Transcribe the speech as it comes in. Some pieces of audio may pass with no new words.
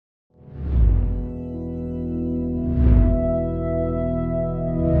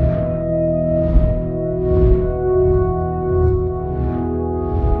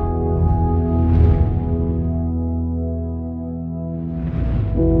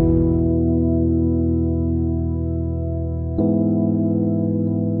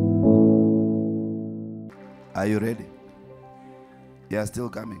Are you ready? You are still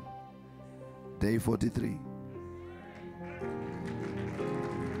coming. Day 43.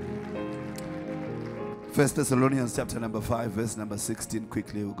 1 Thessalonians chapter number 5, verse number 16.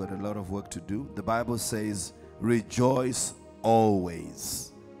 Quickly, we've got a lot of work to do. The Bible says, rejoice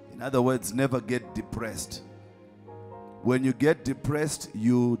always. In other words, never get depressed. When you get depressed,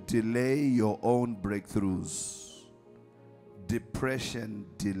 you delay your own breakthroughs. Depression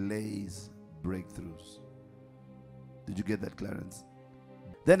delays breakthroughs. Did you get that, Clarence?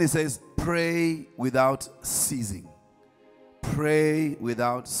 Then it says, pray without ceasing. Pray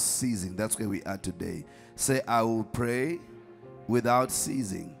without ceasing. That's where we are today. Say, I will pray without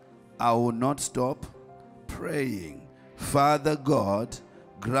ceasing. I will not stop praying. Father God,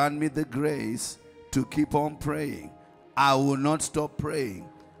 grant me the grace to keep on praying. I will not stop praying.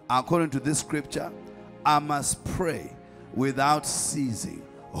 According to this scripture, I must pray without ceasing.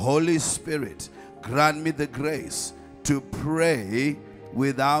 Holy Spirit, grant me the grace to pray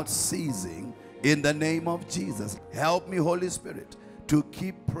without ceasing in the name of Jesus. Help me, Holy Spirit, to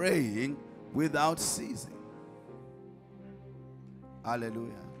keep praying without ceasing.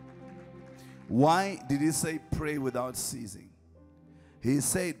 Hallelujah. Why did he say pray without ceasing? He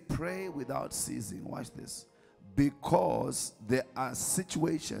said pray without ceasing. Watch this. Because there are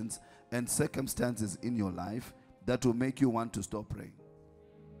situations and circumstances in your life that will make you want to stop praying.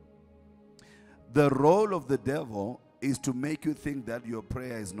 The role of the devil is to make you think that your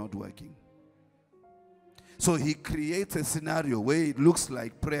prayer is not working. So he creates a scenario where it looks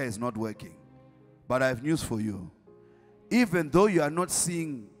like prayer is not working. But I have news for you. Even though you are not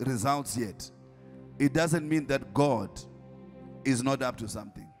seeing results yet, it doesn't mean that God is not up to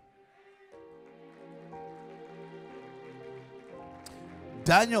something.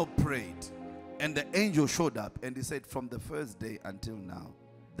 Daniel prayed, and the angel showed up, and he said, from the first day until now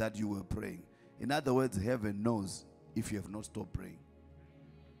that you were praying. In other words, heaven knows if you have not stopped praying.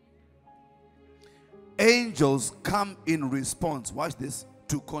 Angels come in response, watch this,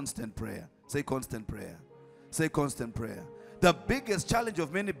 to constant prayer. Say constant prayer. Say constant prayer. The biggest challenge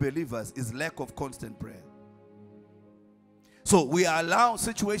of many believers is lack of constant prayer. So we allow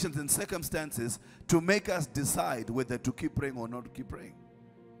situations and circumstances to make us decide whether to keep praying or not to keep praying.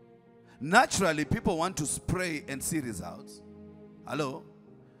 Naturally, people want to pray and see results. Hello?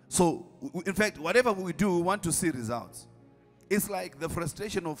 So, in fact, whatever we do, we want to see results. It's like the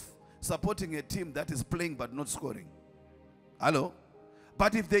frustration of supporting a team that is playing but not scoring. Hello?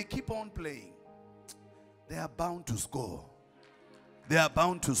 But if they keep on playing, they are bound to score. They are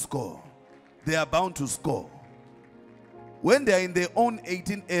bound to score. They are bound to score. When they are in their own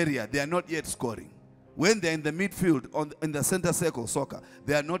 18 area, they are not yet scoring. When they are in the midfield, in the center circle, soccer,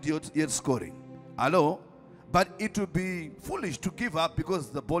 they are not yet scoring. Hello? But it would be foolish to give up because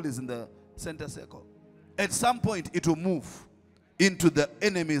the ball is in the center circle. At some point, it will move into the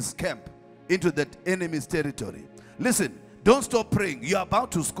enemy's camp, into the enemy's territory. Listen, don't stop praying. You are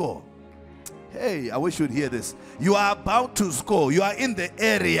about to score. Hey, I wish you'd hear this. You are about to score. You are in the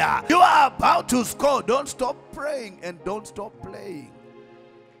area. You are about to score. Don't stop praying and don't stop playing.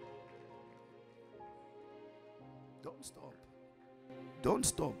 Don't stop. Don't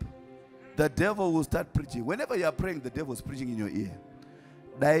stop. The devil will start preaching. Whenever you are praying, the devil is preaching in your ear.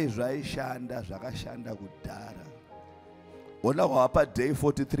 Day 43.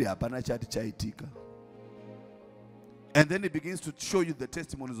 And then he begins to show you the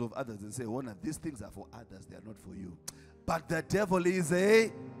testimonies of others and say, oh, no, these things are for others, they are not for you. But the devil is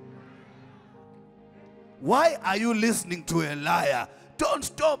a... Why are you listening to a liar? Don't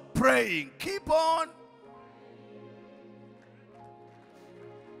stop praying. Keep on.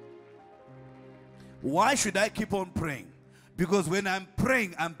 Why should I keep on praying? Because when I'm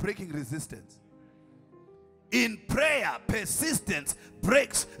praying, I'm breaking resistance. In prayer, persistence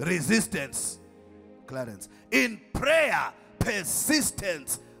breaks resistance. Clarence. In prayer,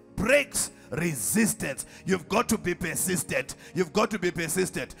 persistence breaks resistance. You've got to be persistent. You've got to be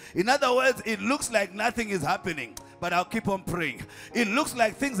persistent. In other words, it looks like nothing is happening, but I'll keep on praying. It looks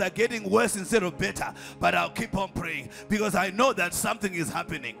like things are getting worse instead of better, but I'll keep on praying because I know that something is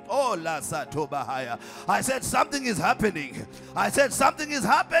happening. Oh, la satobahaya. I said something is happening. I said something is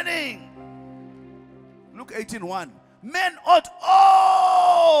happening. Luke 18:1. Men ought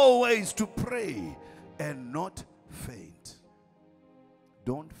always to pray and not faint.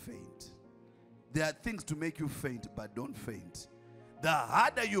 Don't faint. There are things to make you faint, but don't faint. The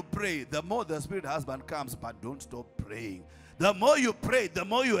harder you pray, the more the spirit husband comes, but don't stop praying. The more you pray, the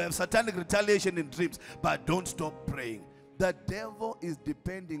more you have satanic retaliation in dreams, but don't stop praying. The devil is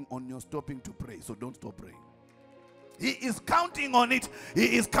depending on your stopping to pray, so don't stop praying. He is counting on it.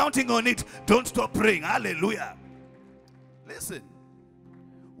 He is counting on it. Don't stop praying. Hallelujah. Listen,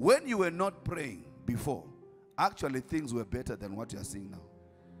 when you were not praying before, actually things were better than what you are seeing now.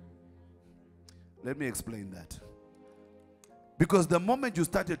 Let me explain that. Because the moment you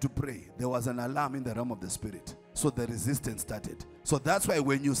started to pray, there was an alarm in the realm of the spirit. So the resistance started. So that's why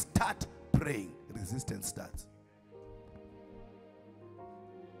when you start praying, resistance starts.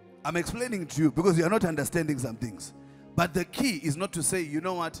 I'm explaining to you because you are not understanding some things. But the key is not to say, you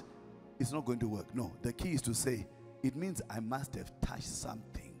know what, it's not going to work. No, the key is to say, it means I must have touched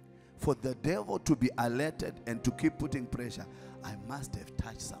something. For the devil to be alerted and to keep putting pressure, I must have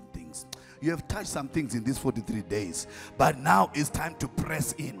touched some things. You have touched some things in these 43 days. But now it's time to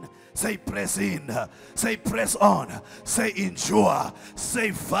press in. Say press in. Say press on. Say endure.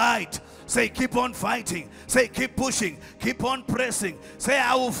 Say fight. Say keep on fighting. Say keep pushing. Keep on pressing. Say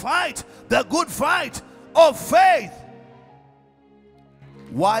I will fight the good fight of faith.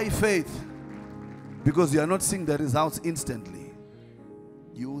 Why faith? Because you are not seeing the results instantly.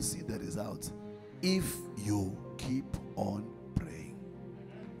 You will see the results if you keep on praying.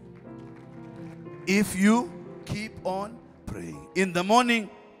 If you keep on praying. In the morning,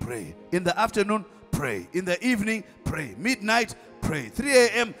 pray. In the afternoon, pray. In the evening, pray. Midnight, pray. 3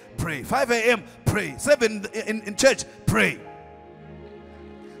 a.m., pray. 5 a.m., pray. 7 in church, pray.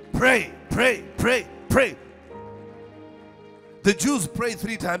 Pray, pray, pray, pray. The Jews pray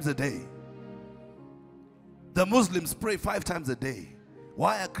 3 times a day. The Muslims pray 5 times a day.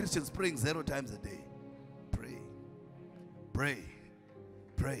 Why are Christians praying 0 times a day? Pray. Pray.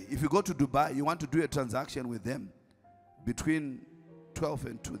 Pray. If you go to Dubai, you want to do a transaction with them between 12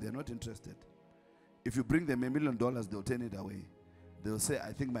 and 2, they're not interested. If you bring them $1 million, they'll turn it away. They'll say,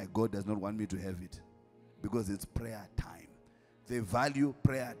 I think my God does not want me to have it. Because it's prayer time. They value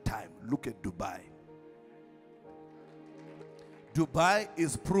prayer time. Look at Dubai. Dubai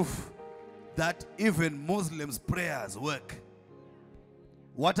is proof that even Muslims' prayers work.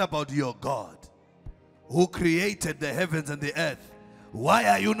 What about your God who created the heavens and the earth? Why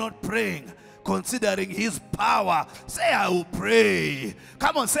are you not praying? Considering his power. Say I will pray.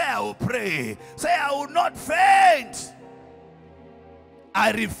 Come on, say I will pray. Say I will not faint.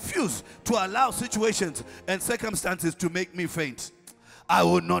 I refuse to allow situations and circumstances to make me faint. I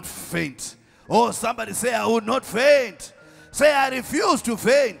will not faint. Oh, somebody say I will not faint. Say I refuse to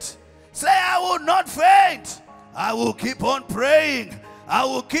faint. Say I will not faint. I will keep on praying. I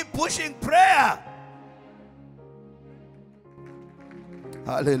will keep pushing prayer.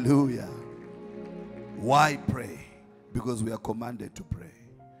 Hallelujah. Why pray? Because we are commanded to pray.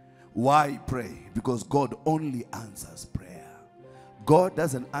 Why pray? Because God only answers prayer. God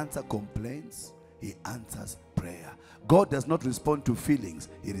doesn't answer complaints. He answers prayer. God does not respond to feelings.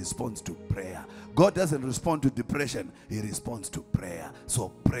 He responds to prayer. God doesn't respond to depression. He responds to prayer. So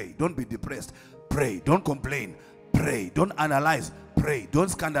pray. Don't be depressed. Pray. Don't complain. Pray. Don't analyze. Pray. Don't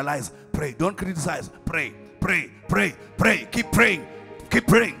scandalize. Pray. Don't criticize. Pray. Pray. Pray. Pray. Keep praying. Keep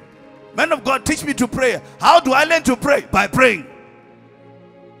praying. Man of God, teach me to pray. How do I learn to pray? By praying.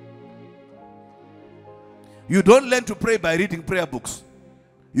 You don't learn to pray by reading prayer books.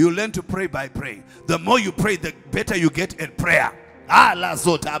 You learn to pray by praying. The more you pray, the better you get at prayer.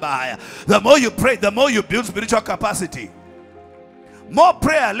 The more you pray, the more you build spiritual capacity. More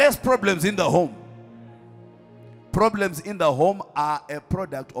prayer, less problems in the home. Problems in the home are a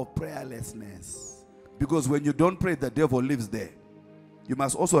product of prayerlessness. Because when you don't pray, the devil lives there. You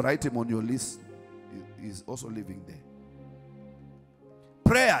must also write him on your list. He's also living there.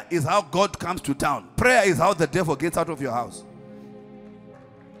 Prayer is how God comes to town. Prayer is how the devil gets out of your house.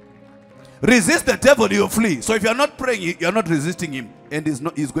 Resist the devil, you'll flee. So if you're not praying, you're not resisting him. And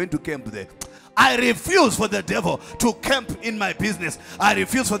he's going to camp there. I refuse for the devil to camp in my business. I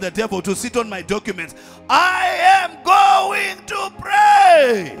refuse for the devil to sit on my documents. I am going to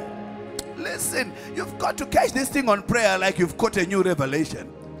pray. Listen, you've got to catch this thing on prayer like you've caught a new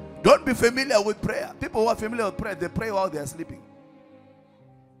revelation. Don't be familiar with prayer. People who are familiar with prayer, they pray while they are sleeping.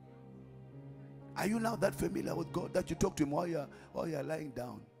 Are you now that familiar with God that you talk to him while you're lying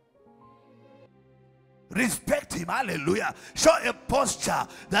down? Respect him. Hallelujah. Show a posture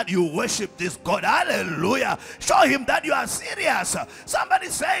that you worship this God. Hallelujah. Show him that you are serious. Somebody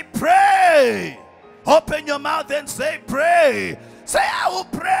say pray. Open your mouth and say pray. Say I will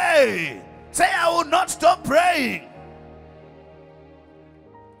pray. Say I will not stop praying.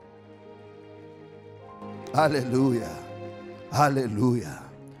 Hallelujah. Hallelujah.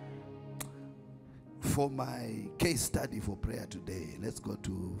 For my case study for prayer today, let's go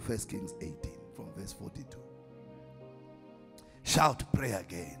to 1 Kings 18 from verse 42. Shout, pray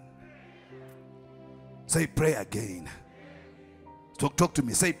again. Say pray again. Talk to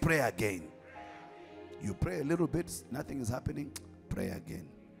me. Say pray again. You pray a little bit, nothing is happening. Pray again.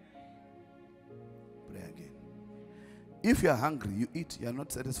 Pray again. If you are hungry, you eat, you are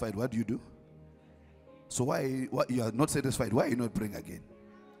not satisfied, what do you do? So why you are not satisfied? Why are you not praying again?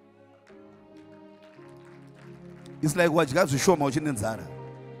 It's like what you guys show Mojin and Zara.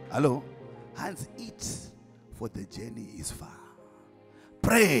 Hello? Hands eat, for the journey is far.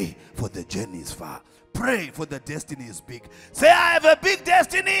 Pray, for the journey is far. Pray, for the destiny is big. Say, I have a big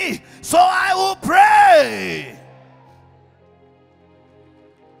destiny, so I will pray.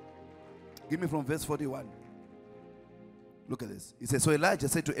 Give me from verse 41. Look at this. He says, so Elijah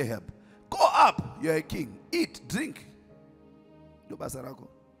said to Ahab, go up, you are a king. Eat, drink.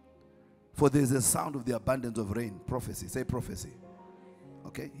 For there is a sound of the abundance of rain. Prophecy. Say prophecy.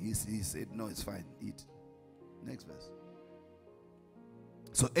 Okay. He said, no, it's fine. Eat. Next verse.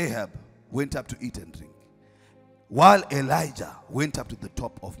 So Ahab went up to eat and drink, while Elijah went up to the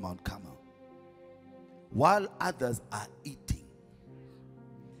top of Mount Carmel. While others are eating,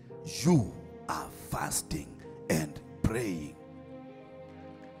 you are fasting and praying.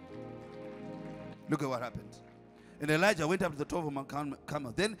 Look at what happened. And Elijah went up to the top of Mount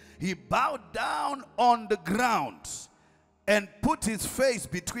Carmel. Then he bowed down on the ground and put his face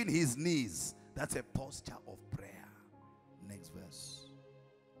between his knees. That's a posture of prayer. Next verse.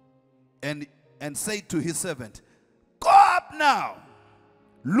 And said to his servant, go up now,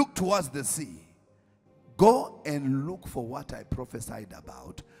 look towards the sea. Go and look for what I prophesied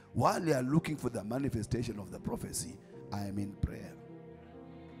about. While you are looking for the manifestation of the prophecy, I am in prayer.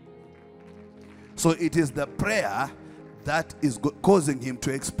 So it is the prayer that is causing him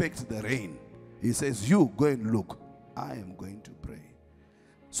to expect the rain. He says, you go and look. I am going to pray.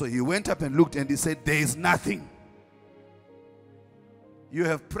 So he went up and looked and he said, there is nothing. You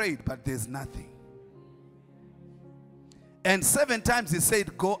have prayed, but there's nothing. And 7 times he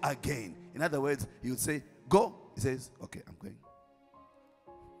said, go again. In other words, he would say, go. He says, okay, I'm going.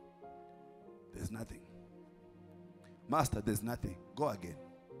 There's nothing. Master, there's nothing. Go again.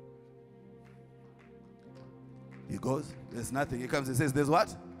 He goes, there's nothing. He comes and says, there's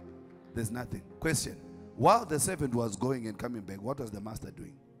what? There's nothing. Question. While the servant was going and coming back, what was the master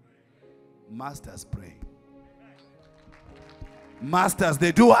doing? Masters pray. Masters,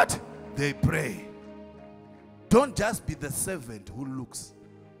 they do what? They pray. Don't just be the servant who looks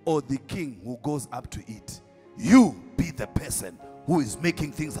or the king who goes up to eat. You be the person who is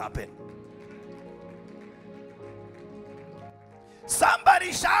making things happen.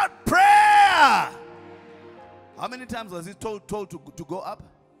 Somebody shout prayer. How many times was he told to go up?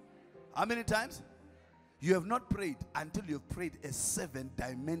 How many times? You have not prayed until you have prayed a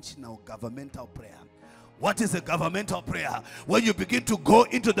 7-dimensional governmental prayer. What is a governmental prayer? When you begin to go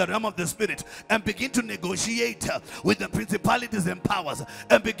into the realm of the spirit and begin to negotiate with the principalities and powers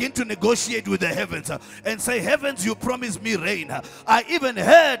and begin to negotiate with the heavens and say, heavens, you promised me rain. I even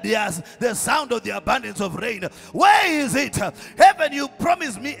heard the sound of the abundance of rain. Where is it? Heaven, you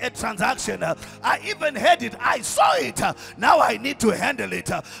promised me a transaction. I even heard it. I saw it. Now I need to handle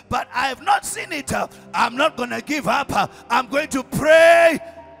it. But I have not seen it. I'm not going to give up. I'm going to pray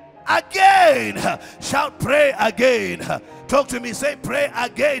again. Shout pray again. Talk to me. Say pray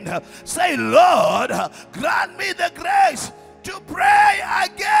again. Say, Lord, grant me the grace to pray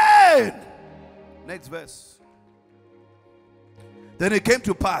again. Next verse. Then it came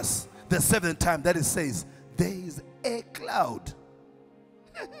to pass the 7th time that it says, there is a cloud.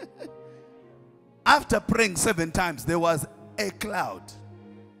 After praying 7 times, there was a cloud.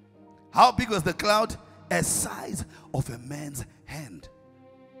 How big was the cloud? A size of a man's hand.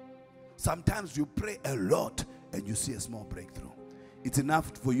 Sometimes you pray a lot and you see a small breakthrough. It's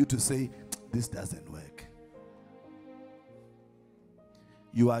enough for you to say, this doesn't work.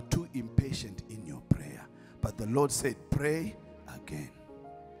 You are too impatient in your prayer. But the Lord said, pray again.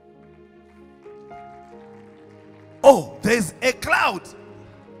 Oh, there's a cloud.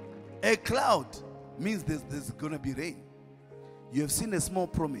 A cloud means there's going to be rain. You have seen a small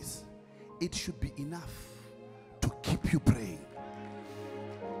promise. It should be enough to keep you praying.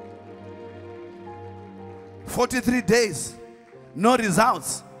 43 days, no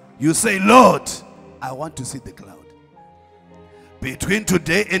results. You say, Lord, I want to see the cloud. Between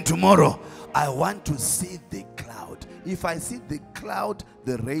today and tomorrow, I want to see the cloud. If I see the cloud,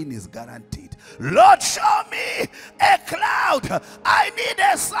 the rain is guaranteed. Lord, show me a cloud. I need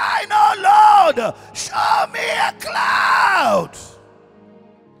a sign, oh Lord. Show me a cloud.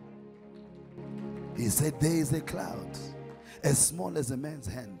 He said, there is a cloud as small as a man's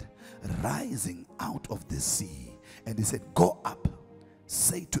hand rising out of the sea. And he said, go up,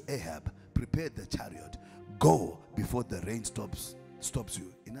 say to Ahab, prepare prepare the chariot. Go before the rain stops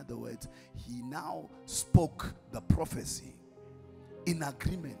you. In other words, he now spoke the prophecy in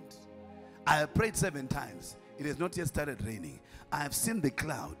agreement. I have prayed 7 times. It has not yet started raining. I have seen the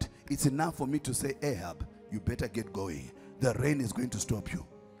cloud. It's enough for me to say, Ahab, you better get going. The rain is going to stop you.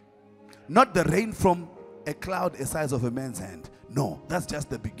 Not the rain from a cloud the size of a man's hand. No, that's just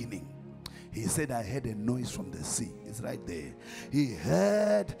the beginning. He said, I heard a noise from the sea. It's right there. He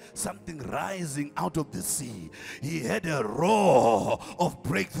heard something rising out of the sea. He heard a roar of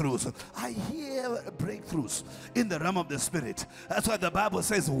breakthroughs. I hear breakthroughs in the realm of the spirit. That's why the Bible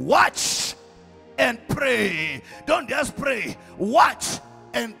says, watch and pray. Don't just pray. Watch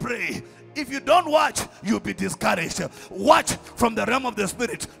and pray. If you don't watch, you'll be discouraged. Watch from the realm of the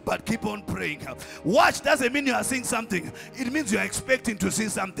spirit, but keep on praying. Watch doesn't mean you are seeing something. It means you are expecting to see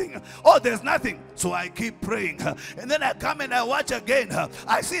something. Oh, there's nothing, so I keep praying. And then I come and I watch again.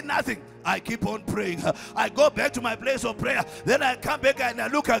 I see nothing. I keep on praying. I go back to my place of prayer. Then I come back and I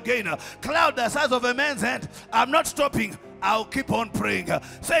look again. Cloud the size of a man's hand. I'm not stopping. I'll keep on praying.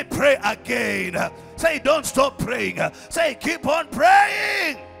 Say, pray again. Say, don't stop praying. Say, keep on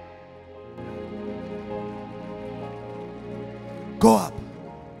praying. Go up.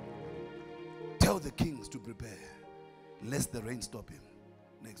 Tell the kings to prepare, lest the rain stop him.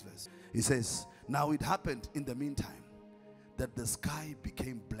 Next verse. He says, now it happened in the meantime that the sky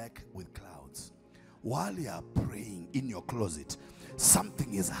became black with clouds. While you are praying in your closet,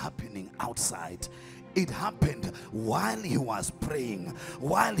 something is happening outside. It happened while he was praying.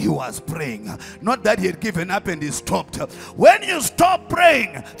 While he was praying. Not that he had given up and he stopped. When you stop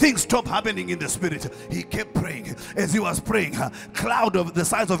praying, things stop happening in the spirit. He kept praying. As he was praying, a cloud of the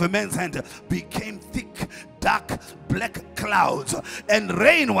size of a man's hand became thick, dark, black clouds, and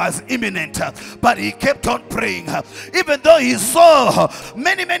rain was imminent. But he kept on praying. Even though he saw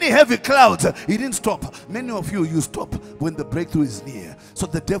many heavy clouds, he didn't stop. Many of you, you stop when the breakthrough is near. So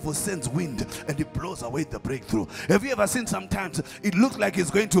the devil sends wind and he blows away the breakthrough. Have you ever seen sometimes it looks like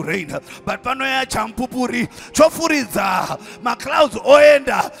it's going to rain, but panoya champupuri chofuriza ma clouds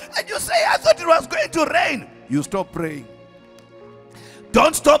oenda, and you say, I thought it was going to rain. You stop praying.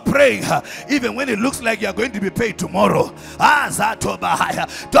 Don't stop praying, even when it looks like you're going to be paid tomorrow. Don't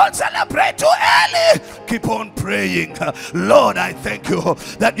celebrate too early. Keep on praying. Lord, I thank you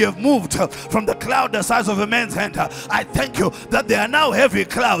that you have moved from the cloud the size of a man's hand. I thank you that there are now heavy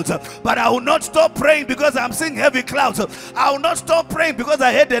clouds, but I will not stop praying because I'm seeing heavy clouds. I will not stop praying because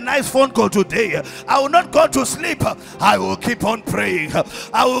I had a nice phone call today. I will not go to sleep. I will keep on praying.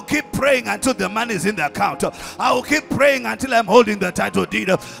 I will keep praying until the money is in the account. I will keep praying until I'm holding the title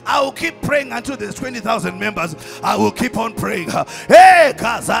deed. I will keep praying until there's 20,000 members. I will keep on praying. Hey,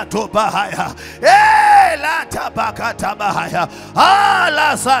 Kazato Bahaya. Hey, La Tabakata Bahaya. Ah,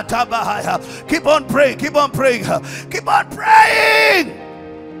 La Sata Bahaya. Keep on praying. Keep on praying. Keep on praying.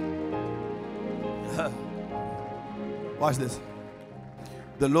 Watch this.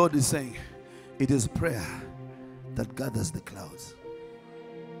 The Lord is saying, it is prayer that gathers the clouds.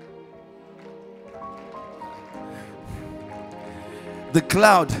 The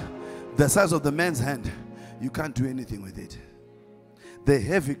cloud, the size of the man's hand, you can't do anything with it. The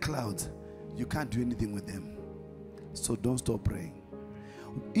heavy clouds, you can't do anything with them. So don't stop praying.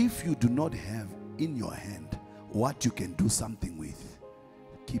 If you do not have in your hand what you can do something with,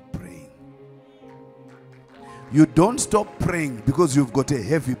 keep praying. You don't stop praying because you've got a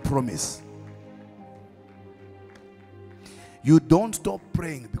heavy promise. You don't stop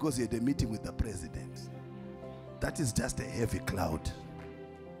praying because you had a meeting with the president. That is just a heavy cloud.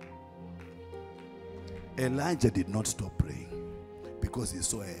 Elijah did not stop praying because he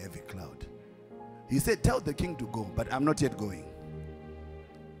saw a heavy cloud. He said, tell the king to go, but I'm not yet going.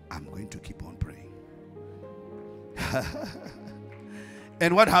 I'm going to keep on praying.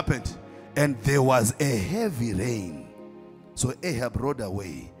 And what happened? And there was a heavy rain. So Ahab rode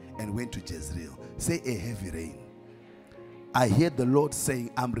away and went to Jezreel. Say a heavy rain. I hear the Lord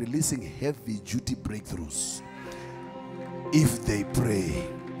saying, I'm releasing heavy duty breakthroughs. If they pray,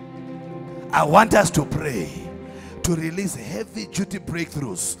 I want us to pray to release heavy duty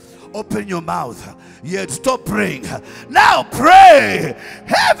breakthroughs. Open your mouth. Yet stop praying. Now pray.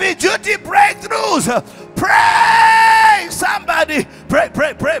 Heavy duty breakthroughs. Pray. Somebody pray,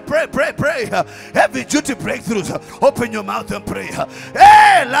 pray, pray, pray, pray, pray. Heavy duty breakthroughs. Open your mouth and pray.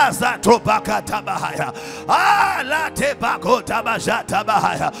 Hey, Lazato Baka Tabahaya. Ah, Late Bako Tabaja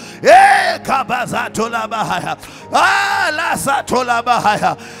Tabahaya. Hey, Kabazato Labahaya. Ah, Lazato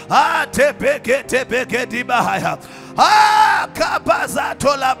Labahaya. Ah, Tepeke Tepeke Dibahaya. Ah,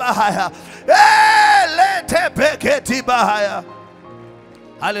 Kabazato Labahaya. Hey, Lete Peke Tibahaya.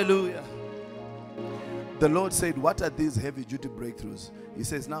 Hallelujah. The Lord said, what are these heavy duty breakthroughs? He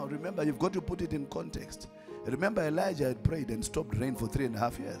says, now remember, you've got to put it in context. Remember, Elijah had prayed and stopped rain for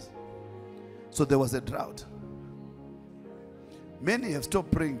 3.5 years. So there was a drought. Many have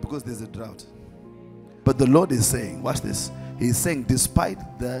stopped praying because there's a drought. But the Lord is saying, watch this. He's saying, despite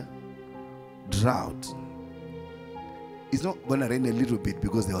the drought, it's not going to rain a little bit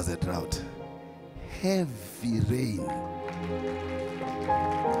because there was a drought. Heavy rain.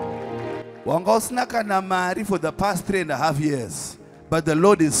 Wangosnaka na mari for the past 3.5 years. But the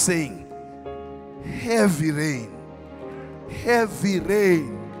Lord is saying, heavy rain. Heavy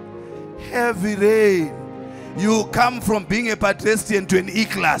rain. Heavy rain. You come from being a pedestrian to an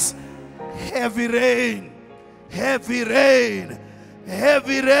E-class. Heavy rain. Heavy rain.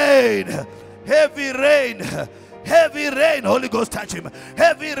 Heavy rain. Heavy rain. Heavy rain. Holy Ghost, touch him.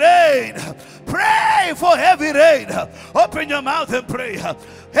 Heavy rain. Pray for heavy rain. Open your mouth and pray.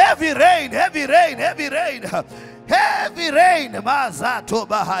 Heavy rain. Heavy rain. Heavy rain. Heavy rain. Mazato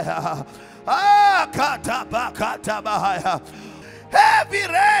bahaya. Ah, kata bakata bahaya. Heavy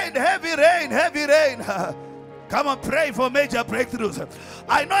rain. Heavy rain. Heavy rain. Come on, pray for major breakthroughs.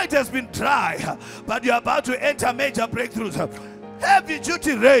 I know it has been dry, but you're about to enter major breakthroughs. Heavy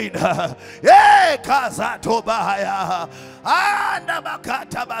duty rain. Yeah, kazato bahaya. Anda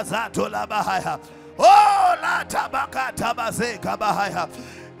bakata bazato la bahaya. Oh, la tabakata bazeka bahaya.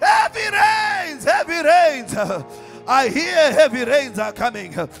 Heavy rains, heavy rains. I hear heavy rains are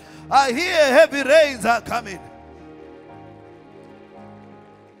coming. I hear heavy rains are coming.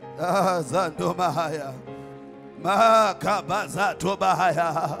 Ah, zando bahaya. Makabazato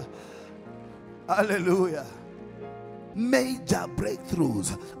bahaya. Hallelujah. Major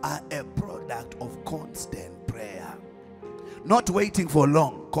breakthroughs are a product of constant prayer. Not waiting for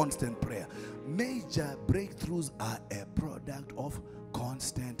long, constant prayer. Major breakthroughs are a product of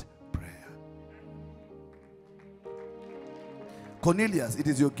constant prayer. Cornelius, it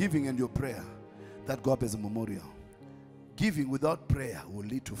is your giving and your prayer that go up as a memorial. Giving without prayer will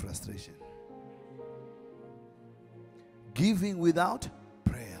lead to frustration. Giving without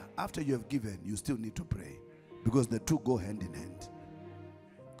prayer. After you have given, you still need to pray. Because the two go hand in hand.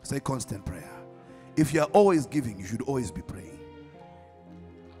 Say constant prayer. If you are always giving, you should always be praying.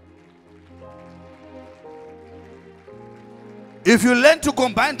 If you learn to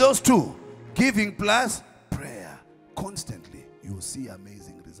combine those two, giving plus prayer, constantly, you will see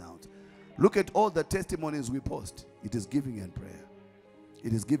amazing results. Look at all the testimonies we post. It is giving and prayer.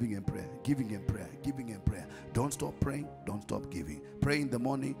 It is giving and prayer, giving and prayer, giving and prayer. Don't stop praying, don't stop giving. Pray in the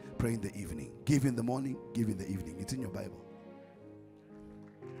morning, pray in the evening. Give in the morning, give in the evening. It's in your Bible.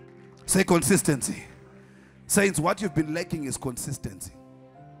 Say consistency. Saints, what you've been lacking is consistency.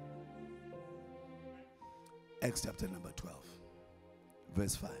 Acts chapter number 12,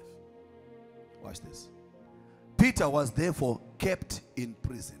 verse 5. Watch this. Peter was therefore kept in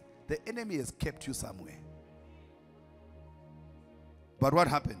prison. The enemy has kept you somewhere. But what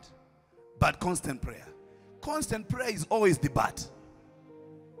happened? But constant prayer. Constant prayer is always the but.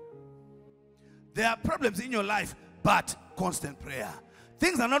 There are problems in your life, but constant prayer.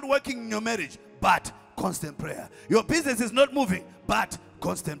 Things are not working in your marriage, but constant prayer. Your business is not moving, but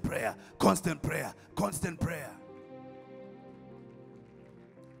constant prayer. Constant prayer. Constant prayer.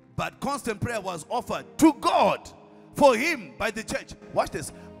 But constant prayer was offered to God for him by the church. Watch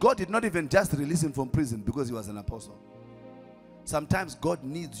this. God did not even just release him from prison because he was an apostle. Sometimes God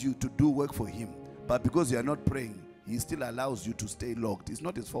needs you to do work for him, but because you are not praying, he still allows you to stay locked. It's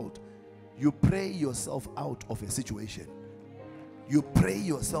not his fault. You pray yourself out of a situation. You pray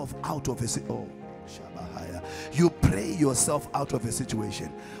yourself out of a situation. You pray yourself out of a situation.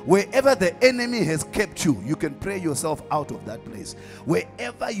 Wherever the enemy has kept you, you can pray yourself out of that place.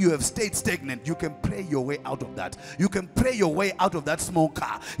 Wherever you have stayed stagnant, you can pray your way out of that. You can pray your way out of that small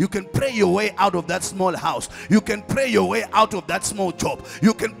car. You can pray your way out of that small house. You can pray your way out of that small job.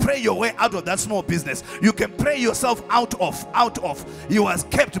 You can pray your way out of that small business. You can pray yourself out of. He was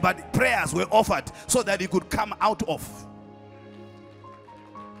kept, but prayers were offered so that he could come out of.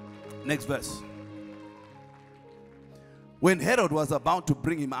 Next verse. When Herod was about to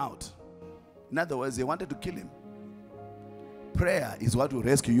bring him out, in other words, they wanted to kill him. Prayer is what will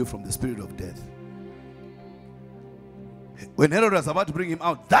rescue you from the spirit of death. When Herod was about to bring him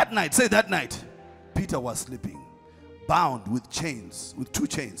out, that night, say that night, Peter was sleeping, bound with chains, with 2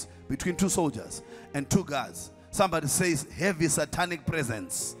 chains, between 2 soldiers and 2 guards. Somebody says heavy satanic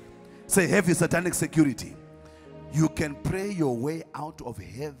presence. Say heavy satanic security. You can pray your way out of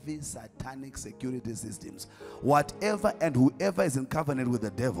heavy satanic security systems. Whatever and whoever is in covenant with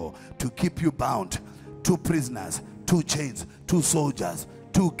the devil to keep you bound, 2 prisoners, 2 chains, 2 soldiers,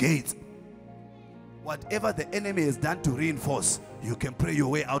 2 gates. Whatever the enemy has done to reinforce, you can pray your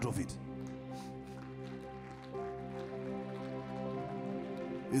way out of it.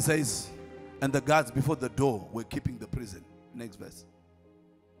 He says, and the guards before the door were keeping the prison. Next verse.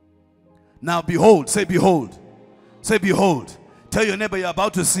 Now behold, say behold. Say behold. Tell your neighbor you're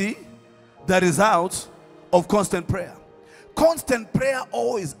about to see the result of constant prayer. Constant prayer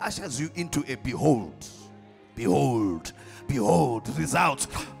always ushers you into a behold. Behold. Behold results.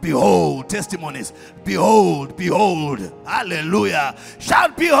 Behold testimonies. Behold. Behold. Hallelujah.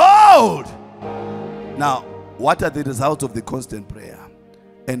 Shout behold. Now, what are the results of the constant prayer?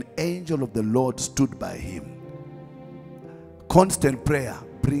 An angel of the Lord stood by him. Constant prayer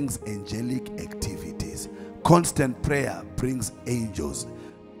brings angelic activities. Constant prayer brings angels.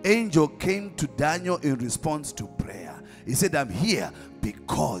 Angel came to Daniel in response to prayer. He said, I'm here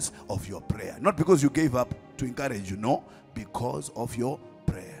because of your prayer. Not because you gave up to encourage you, no, because of your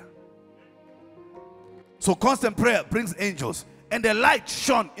prayer. So constant prayer brings angels. And the light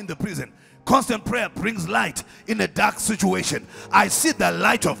shone in the prison. Constant prayer brings light in a dark situation. I see the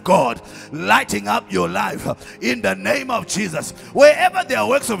light of God lighting up your life in the name of Jesus. Wherever there are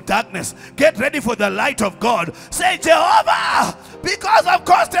works of darkness, get ready for the light of God. Say, Jehovah, because of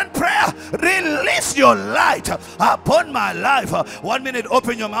constant prayer, release your light upon my life. 1 minute,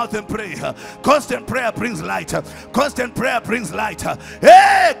 open your mouth and pray. Constant prayer brings light. Constant prayer brings light.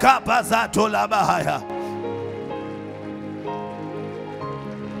 Hey, kapazato labahaya.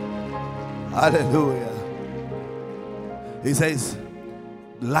 Hallelujah. He says,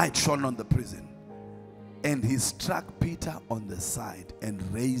 light shone on the prison, and he struck Peter on the side and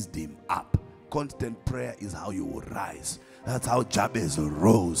raised him up. Constant prayer is how you will rise. That's how Jabez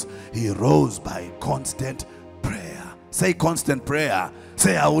rose. He rose by constant prayer. Say constant prayer.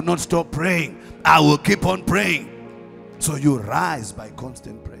 Say, I will not stop praying. I will keep on praying. So you rise by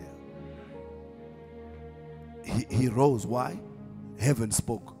constant prayer. He rose. Why? Heaven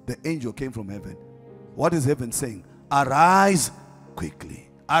spoke. The angel came from heaven. What is heaven saying? Arise quickly.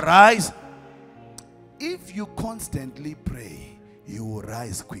 Arise. If you constantly pray, you will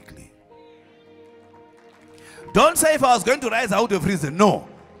rise quickly. Don't say, if I was going to rise out of reason. No.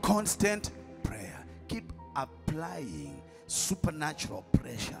 Constant prayer. Keep applying supernatural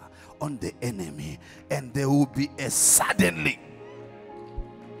pressure on the enemy, and there will be a suddenly.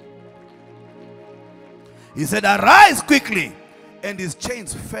 He said, arise quickly. And his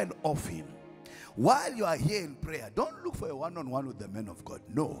chains fell off him. While you are here in prayer, don't look for a one-on-one with the men of God.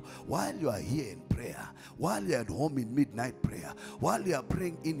 No. While you are here in prayer, while you are at home in midnight prayer, while you are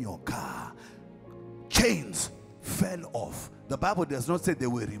praying in your car, chains fell off. The Bible does not say they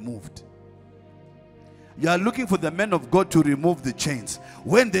were removed. You are looking for the men of God to remove the chains.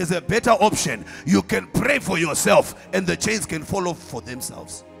 When there's a better option, you can pray for yourself and the chains can fall off for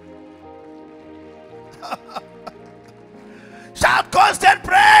themselves. Shout constant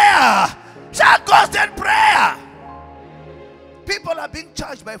prayer. Shout constant prayer. People are being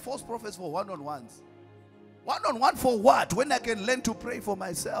charged by false prophets for one-on-ones. One-on-one for what? When I can learn to pray for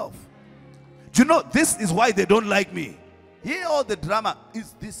myself. Do you know, this is why they don't like me. Here all the drama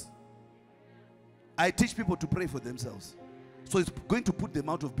is this. I teach people to pray for themselves. So it's going to put them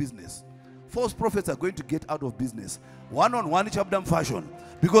out of business. False prophets are going to get out of business. One-on-one chabdam fashion.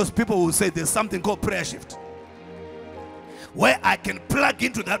 Because people will say there's something called prayer shift, where I can plug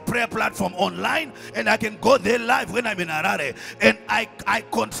into that prayer platform online and I can go there live when I'm in Harare, and I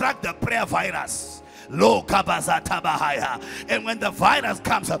contract the prayer virus. And when the virus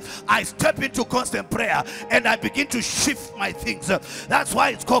comes, I step into constant prayer and I begin to shift my things. That's why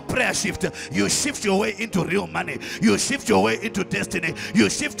it's called prayer shift. You shift your way into real money. You shift your way into destiny. You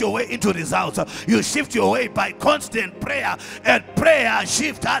shift your way into results. You shift your way by constant prayer. And prayer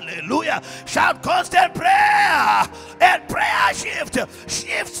shift, hallelujah. Shout constant prayer. And prayer shift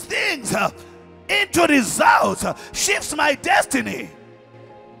shifts things into results. Shifts my destiny.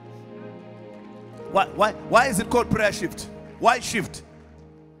 Why is it called prayer shift? Why shift?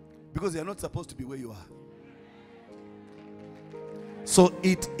 Because you're not supposed to be where you are. So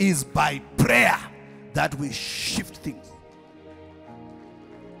it is by prayer that we shift things.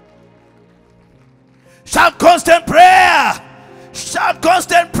 Shout constant prayer. Shout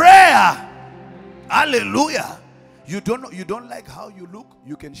constant prayer. Hallelujah. You don't like how you look,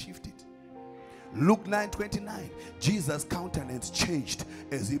 you can shift it. Luke 9:29. Jesus' countenance changed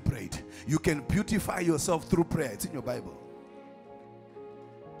as he prayed. You can beautify yourself through prayer. It's in your Bible.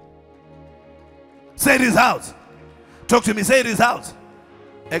 Say this out. Talk to me. Say this out.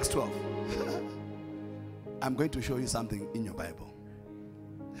 Acts 12. I'm going to show you something in your Bible.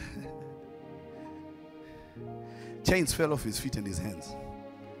 Chains fell off his feet and his hands.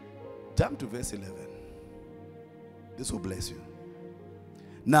 Jump to verse 11. This will bless you.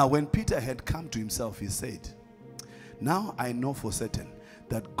 Now, when Peter had come to himself, he said, now I know for certain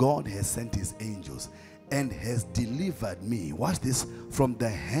that God has sent his angels and has delivered me, watch this, from the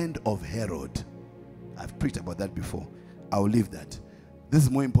hand of Herod. I've preached about that before. I'll leave that. This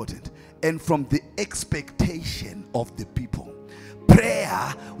is more important. And from the expectation of the people.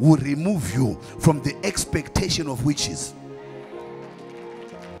 Prayer will remove you from the expectation of witches.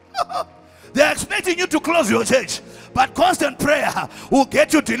 They're expecting you to close your church, but constant prayer will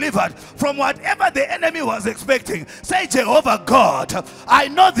get you delivered from whatever the enemy was expecting. Say, Jehovah God, I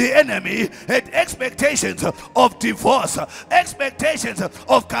know the enemy had expectations of divorce, expectations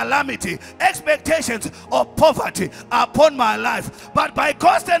of calamity, expectations of poverty upon my life, but by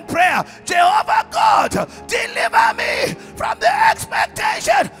constant prayer, Jehovah God, deliver me from the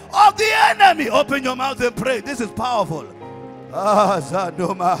expectation of the enemy. Open your mouth and pray. This is powerful.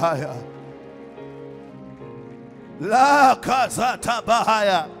 La casa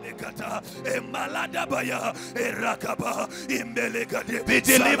tabahaya. Be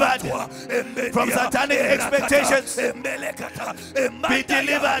delivered from satanic expectations. Be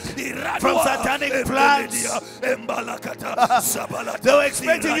delivered from satanic plans. They were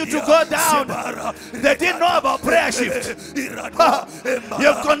expecting you to go down. They didn't know about prayer shift.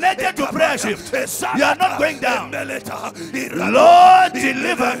 You've connected to prayer shift. You are not going down. Lord,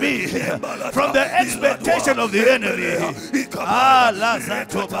 deliver me from the expectation of the enemy. Hallelujah.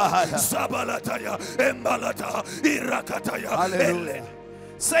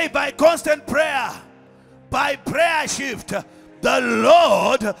 Say, by constant prayer, by prayer shift, the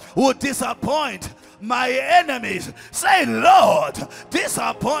Lord will disappoint my enemies. Say, Lord,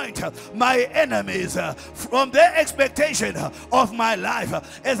 disappoint my enemies from their expectation of my life.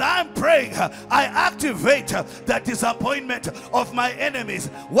 As I'm praying, I activate the disappointment of my enemies.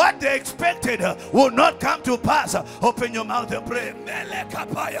 What they expected will not come to pass. Open your mouth and pray.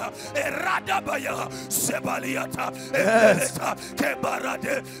 Yes.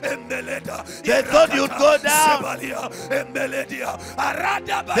 They thought you'd go down.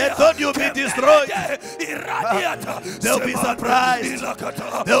 They thought you'd be destroyed. They'll be surprised.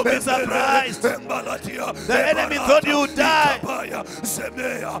 They'll be surprised. The enemy thought you would die.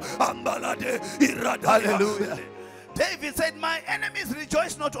 Hallelujah. David said, my enemies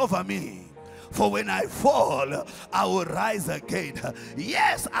rejoice not over me, for when I fall, I will rise again.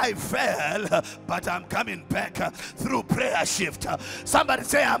 Yes, I fell, but I'm coming back through prayer shift. Somebody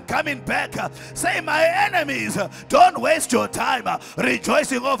say, I'm coming back. Say, my enemies, don't waste your time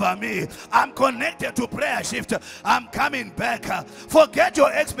rejoicing over me. I'm connected to prayer shift. I'm coming back. Forget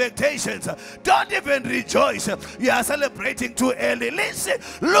your expectations. Don't even rejoice. You are celebrating too early. Listen,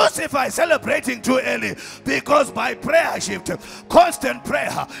 Lucifer is celebrating too early, because by prayer shift, constant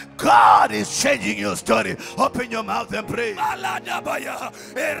prayer, God is changing your story. Open your mouth and pray. That's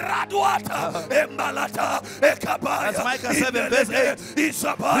Micah 7 verse 8.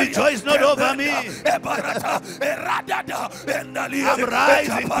 Rejoice not over me. I'm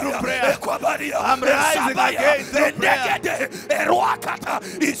rising through prayer. I'm rising again through prayer.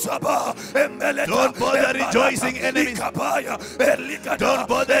 Don't bother rejoicing, enemies. Don't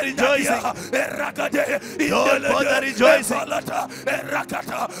bother rejoicing. Don't bother rejoicing.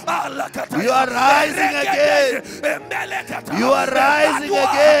 You are rising again. You are rising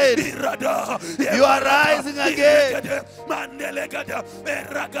again. You are rising again.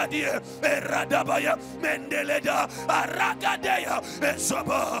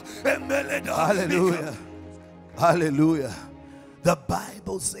 Hallelujah. Hallelujah. The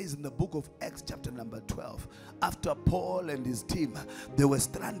Bible says in the book of Acts chapter number 12, after Paul and his team, they were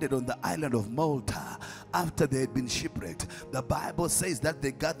stranded on the island of Malta after they had been shipwrecked. The Bible says that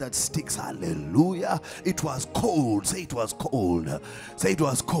they gathered sticks. Hallelujah. It was cold. Say it was cold. Say it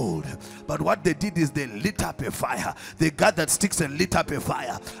was cold. But what they did is they lit up a fire. They gathered sticks and lit up a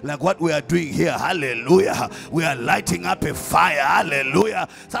fire, like what we are doing here. Hallelujah. We are lighting up a fire. Hallelujah.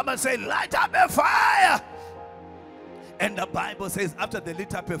 Somebody say, light up a fire. And the Bible says after they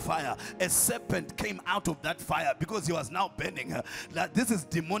lit up a fire, a serpent came out of that fire because he was now burning. That this is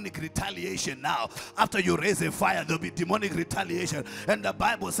demonic retaliation now. After you raise a fire, there'll be demonic retaliation. And the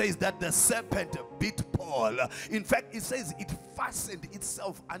Bible says that the serpent bit Paul. In fact, it says it fastened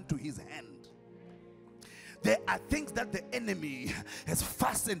itself unto his hand. There are things that the enemy has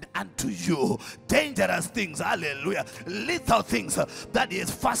fastened unto you. Dangerous things, hallelujah. Lethal things that he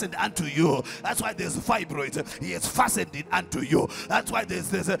has fastened unto you. That's why there's fibroids. He has fastened it unto you. That's why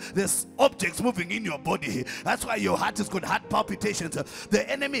there's objects moving in your body. That's why your heart is got heart palpitations. The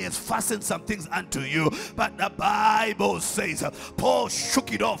enemy has fastened some things unto you. But the Bible says Paul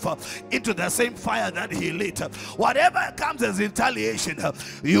shook it off into the same fire that he lit. Whatever comes as retaliation,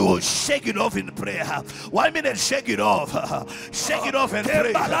 you will shake it off in prayer. 1 minute, shake it off. Shake it off and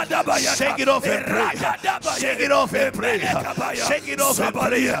pray. Shake it off and pray. Shake it off and pray. Shake it off and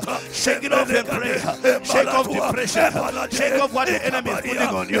pray. Shake it off and pray. Shake off depression. Shake off what the enemy is putting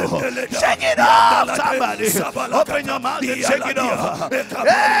on you. Shake it off, somebody. Open your mouth and shake it off.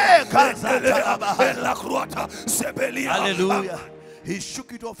 Hallelujah. He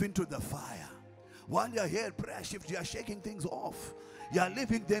shook it off into the fire. While you're here at prayer shift, you are shaking things off. You are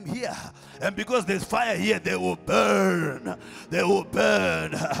leaving them here, and because there's fire here, they will burn. They will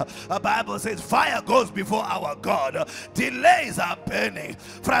burn. The Bible says fire goes before our God. Delays are burning.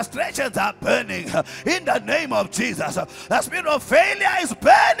 Frustrations are burning. In the name of Jesus, the spirit of failure is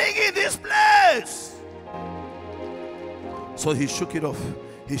burning in this place. So he shook it off.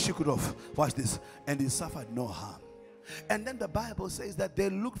 He shook it off. Watch this. And he suffered no harm. And then the Bible says that they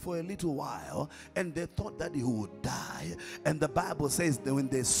looked for a little while and they thought that he would die. And the Bible says that when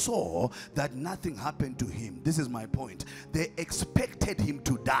they saw that nothing happened to him, this is my point, they expected him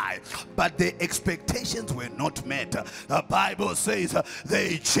to die, but their expectations were not met. The Bible says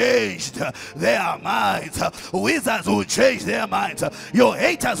they changed their minds. Wizards will change their minds. Your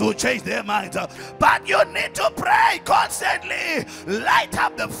haters will change their minds. But you need to pray constantly. Light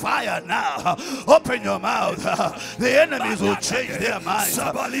up the fire now. Open your mouth. The enemies will change their minds.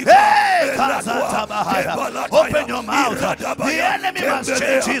 Hey, open your mouth. The enemy must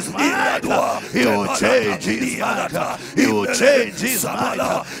change his mind. He will change his mind. He will change his mind.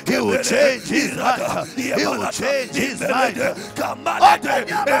 He will change his mind. He will change his mind. Open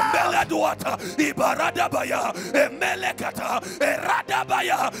your mouth.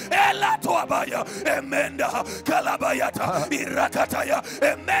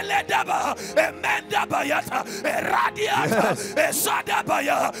 Yes.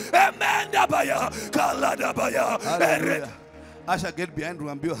 I shall get behind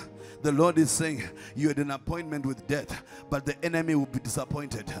Rambua. The Lord is saying you had an appointment with death, but the enemy will be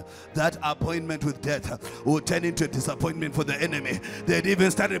disappointed. That appointment with death will turn into a disappointment for the enemy. They'd even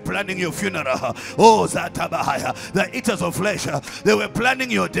started planning your funeral. Oh, Zatabahaya, the eaters of flesh, they were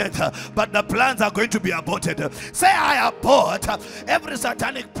planning your death, but the plans are going to be aborted. Say, I abort every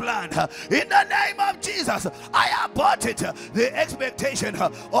satanic plan in the name of Jesus. I abort it. The expectation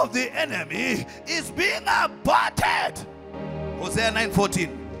of the enemy is being aborted. Hosea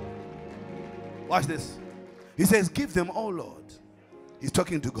 9:14. Watch this. He says, give them, oh Lord. He's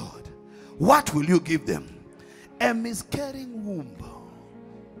talking to God. What will you give them? A miscarrying womb.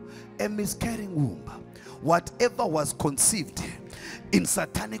 A miscarrying womb. Whatever was conceived in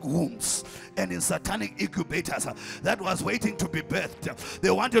satanic wombs and in satanic incubators that was waiting to be birthed. They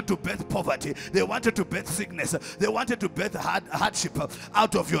wanted to birth poverty. They wanted to birth sickness. They wanted to birth hardship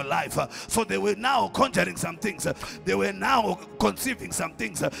out of your life. So they were now conjuring some things. They were now conceiving some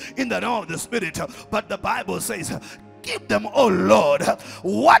things in the realm of the spirit. But the Bible says, give them, oh Lord.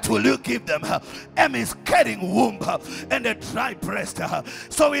 What will you give them? A miscarrying womb and a dry breast.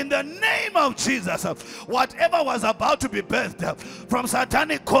 So in the name of Jesus, whatever was about to be birthed from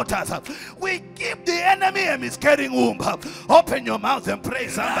satanic quarters, we give the enemy a miscarrying womb. Open your mouth and pray,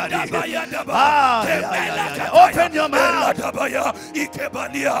 somebody. Open your mouth. They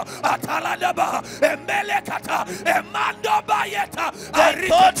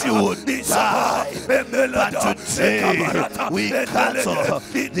thought you would die, but today we cancel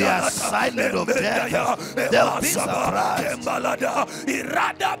the assignment of death. They'll be surprised.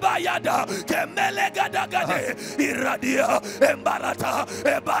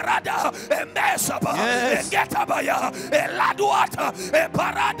 Yes.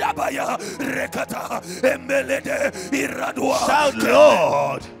 Shout,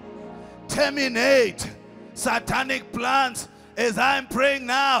 Lord, terminate satanic plans as I'm praying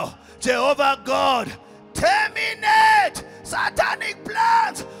now. Jehovah God, terminate satanic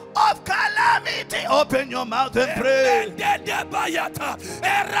plans of calamity. Open your mouth and pray.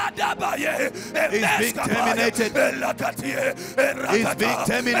 It's being terminated. It's being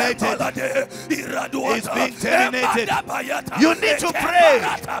terminated. It's being terminated. You need to pray.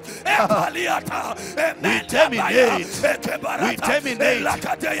 We terminate. We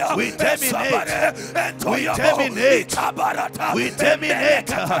terminate. We terminate. We terminate. We terminate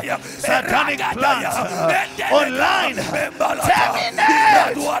satanic plans online.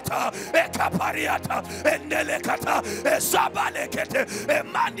 Terminate.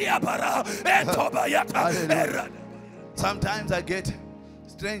 Sometimes I get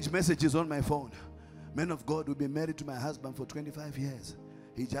strange messages on my phone. Man of God, we've been married to my husband for 25 years.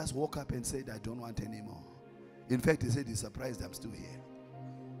 He just woke up and said, I don't want anymore. In fact, he said he's surprised I'm still here.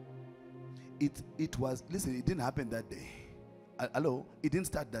 It was, listen, it didn't happen that day. Hello? It didn't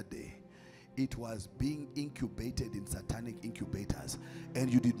start that day. It was being incubated in satanic incubators, and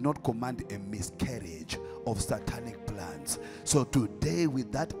you did not command a miscarriage of satanic plans. So today,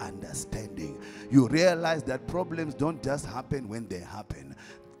 with that understanding, you realize that problems don't just happen when they happen.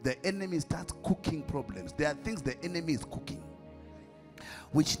 The enemy starts cooking problems. There are things the enemy is cooking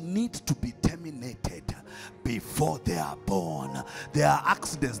which need to be terminated before they are born. There are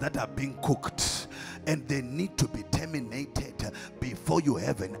accidents that are being cooked and they need to be terminated before you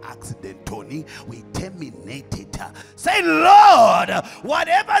have an accident. Tony, we terminate it. Say, Lord,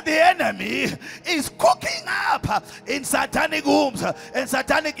 whatever the enemy is cooking up in satanic wombs and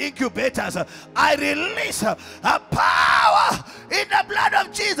satanic incubators, I release a power in the blood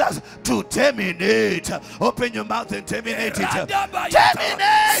of Jesus to terminate. Open your mouth and terminate it. Terminate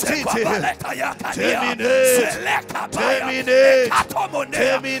it.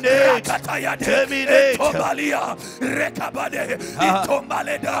 Terminate. Terminate.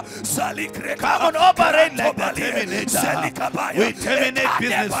 Come on, operate like that. Terminate. We terminate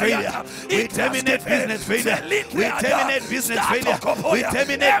business failure. We terminate business failure. We terminate business failure. We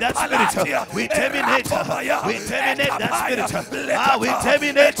terminate that spirit. We terminate. We terminate that spirit. We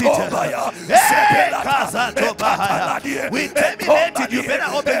terminate it. We terminate it. You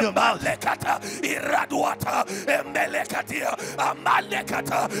better open your mouth.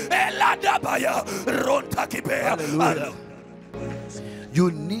 Hallelujah.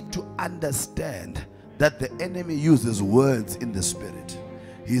 You need to understand that the enemy uses words in the spirit.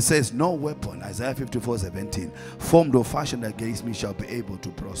 He says, no weapon, Isaiah 54:17, formed or fashioned against me shall be able to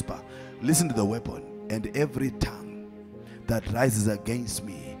prosper. Listen to the weapon. And every tongue that rises against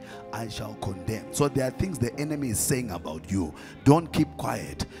me I shall condemn. So there are things the enemy is saying about you. Don't keep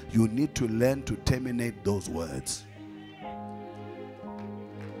quiet. You need to learn to terminate those words.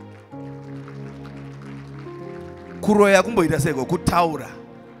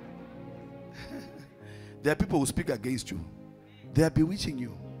 There are people who speak against you. They are bewitching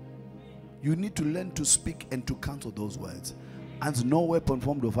you. You need to learn to speak and to cancel those words. And no weapon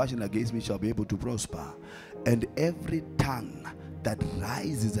formed or fashioned against me shall be able to prosper. And every tongue that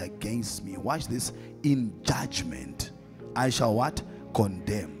rises against me, watch this, in judgment, I shall what?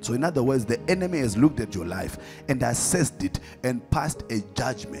 Condemn. So in other words, the enemy has looked at your life and assessed it and passed a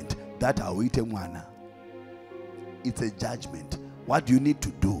judgment. That it's a judgment. What do you need to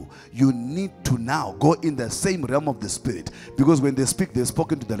do? You need to now go in the same realm of the spirit, because when they speak, they're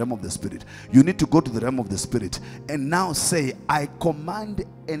spoken to the realm of the spirit. You need to go to the realm of the spirit and now say, I command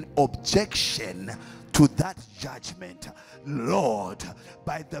an objection to that judgment, Lord,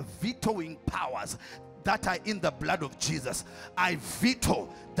 by the vetoing powers that are in the blood of Jesus. I veto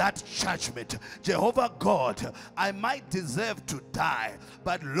that judgment. Jehovah God, I might deserve to die,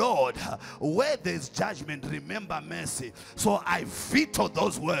 but Lord, where there's judgment, remember mercy. So I veto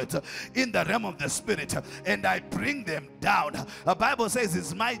those words in the realm of the spirit and I bring them down. The Bible says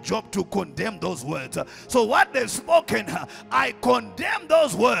it's my job to condemn those words. So what they've spoken, I condemn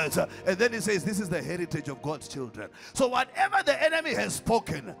those words. And then it says this is the heritage of God's children. So whatever the enemy has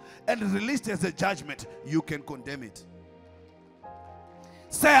spoken and released as a judgment, you can condemn it.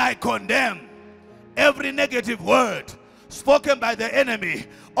 Say, I condemn every negative word spoken by the enemy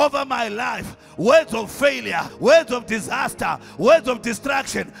over my life. Words of failure, words of disaster, words of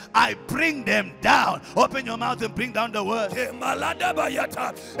destruction, I bring them down. Open your mouth and bring down the word. Bring them down, bring them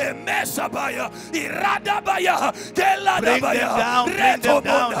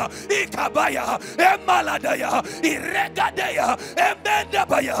down.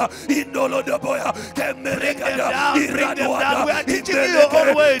 We are teaching you your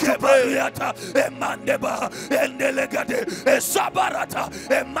own way to pray.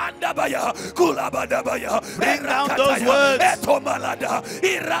 Bring down those words.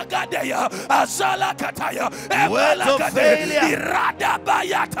 Words of failure.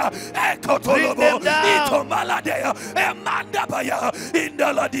 Bring them down.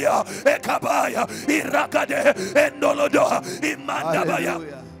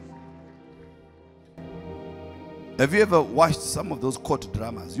 Hallelujah. Have you ever watched some of those court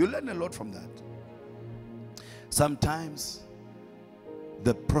dramas? You learn a lot from that. Sometimes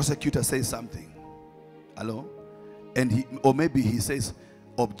the prosecutor says something, hello, and or maybe he says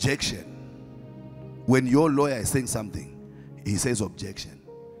objection. When your lawyer is saying something, he says objection.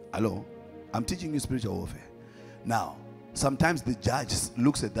 Hello, I'm teaching you spiritual warfare. Now, sometimes the judge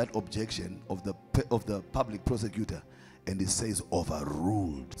looks at that objection of the public prosecutor and he says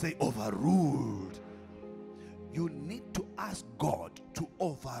overruled. Say overruled. You need to ask God to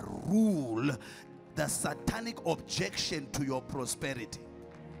overrule the satanic objection to your prosperity.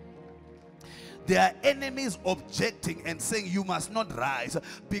 There are enemies objecting and saying you must not rise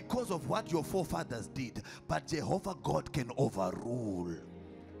because of what your forefathers did. But Jehovah God can overrule.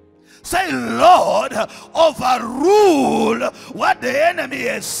 Say, Lord, overrule what the enemy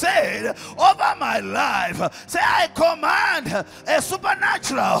has said over my life. Say, I command a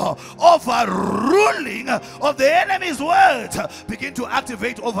supernatural overruling of the enemy's words. Begin to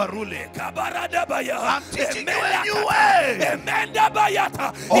activate overruling. I'm teaching you a new way.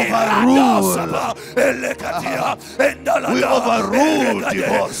 Overrule. We overrule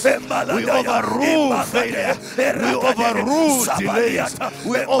divorce. We overrule failure. We overrule delays.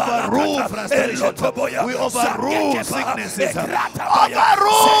 We overrule frustration. We overrule sicknesses.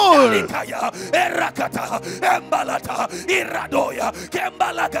 Overrule.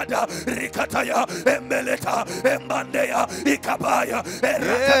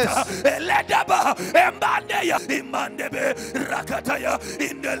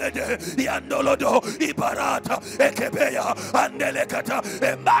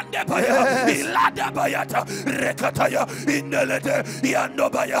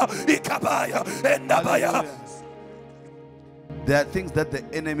 There are things that the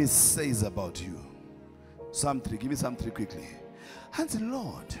enemy says about you. Psalm 3, give me Psalm 3 quickly. And say,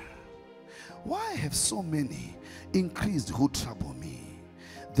 Lord, why have so many increased who trouble me?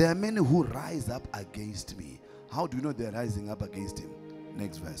 There are many who rise up against me. How do you know they're rising up against him?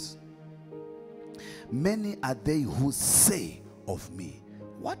 Next verse. Many are they who say of me.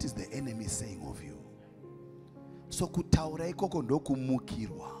 What is the enemy saying of you? So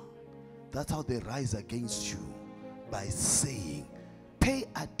that's how they rise against you, by saying. Pay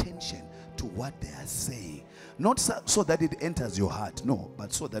attention to what they are saying. Not so that it enters your heart, no,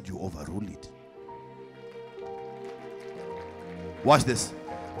 but so that you overrule it. Watch this.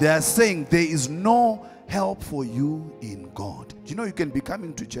 They are saying there is no help for you in God. Do you know you can be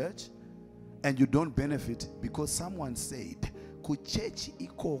coming to church and you don't benefit because someone said, they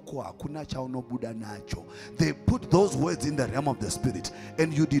put those words in the realm of the spirit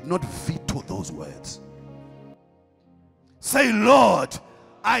and you did not veto those words. Say, Lord,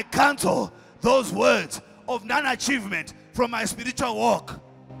 I cancel those words of non-achievement from my spiritual walk.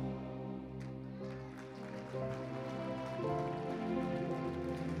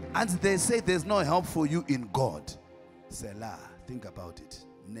 And they say there's no help for you in God. Selah, think about it.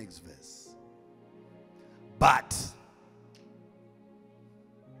 Next verse. But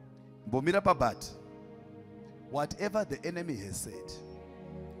whatever the enemy has said,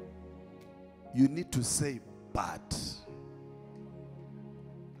 you need to say but.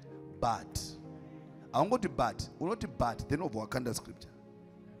 I'm going to but. We're not to but. They know Wakanda scripture.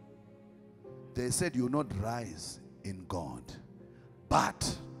 They said you will not rise in God.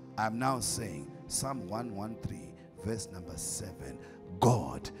 But I'm now saying Psalm 113 verse number 7.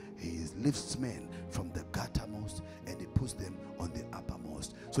 God, he lifts men from the guttermost and he puts them on the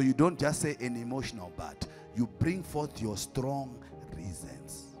uppermost. So you don't just say an emotional but. You bring forth your strong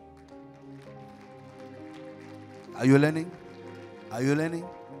reasons. Are you learning? Are you learning?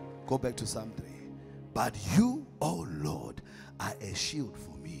 Go back to Psalm 3. But you, oh Lord, are a shield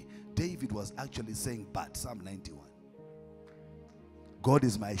for me. David was actually saying but. Psalm 91. God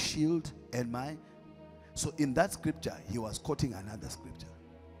is my shield and my... So in that scripture, he was quoting another scripture.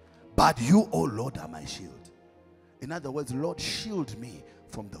 But you, oh Lord, are my shield. In other words, Lord, shield me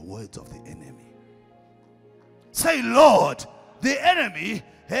from the words of the enemy. Say, Lord, the enemy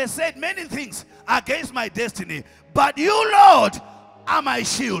has said many things against my destiny. But you, Lord, are my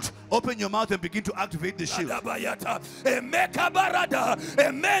shield. Open your mouth and begin to activate the shield. You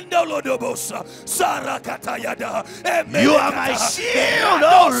are my shield,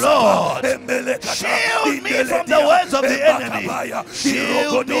 oh Lord. Shield me from the words of the enemy.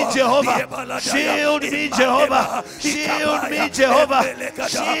 Shield me, Jehovah. Shield me, Jehovah. Shield me, Jehovah.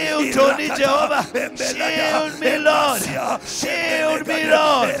 Shield Tony, Jehovah. Shield me, Lord. Shield me,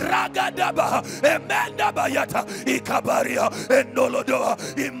 Lord.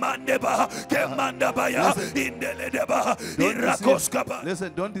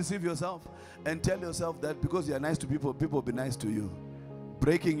 Listen, don't deceive yourself and tell yourself that because you are nice to people, people will be nice to you.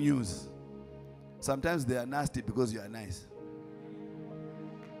 Breaking news. Sometimes they are nasty because you are nice.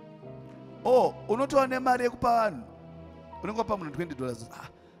 Oh, unotoa nemari ekupa vanhu. Unongopa munhu $20. Ah,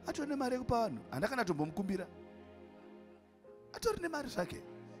 atori nemari ekupa vanhu. Andakana tombomkumbira. Atori nemari zvake.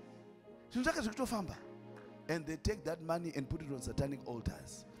 Zvinhu zvake zvikutofamba. And they take that money and put it on satanic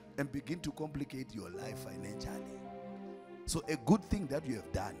altars and begin to complicate your life financially. So a good thing that you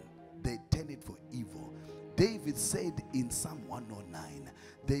have done, they turn it for evil. David said in Psalm 109,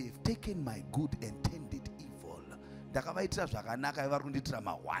 they've taken my good and turned it evil. Ndakavaitira zvakanaka vari kundiitira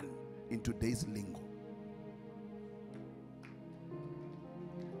ma1 in today's lingo.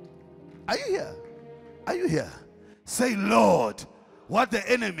 Are you here? Are you here? Say, Lord, what the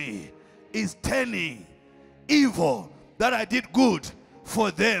enemy is turning evil that I did good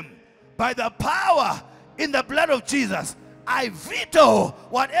for them, by the power in the blood of Jesus, I veto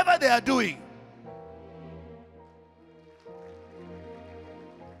whatever they are doing.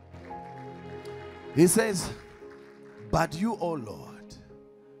 He says, but you, O Lord,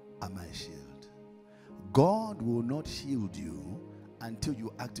 are my shield. God will not shield you until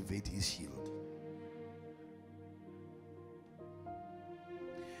you activate his shield.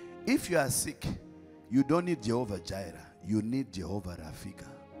 If you are sick, you don't need Jehovah Jireh, you need Jehovah Rafika.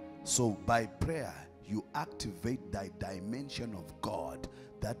 So by prayer, you activate that dimension of God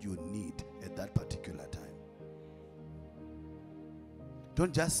that you need at that particular time.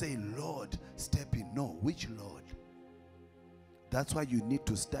 Don't just say, Lord, step in. No, which Lord? That's why you need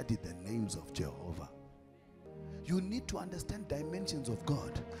to study the names of Jehovah. You need to understand dimensions of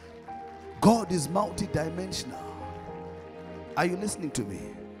God. God is multidimensional. Are you listening to me?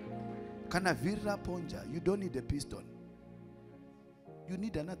 Kana virra ponja, you don't need a piston. You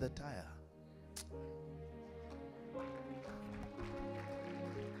need another tire.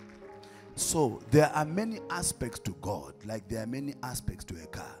 So there are many aspects to God, like there are many aspects to a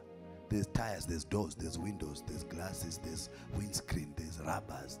car. There's tires, there's doors, there's windows, there's glasses, there's windscreen, there's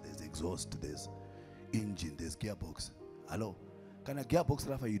rubbers, there's exhaust, there's engine, there's gearbox. Hello? Can a gearbox,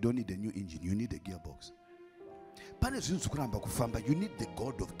 Rafa, you don't need a new engine, you need a gearbox. You need the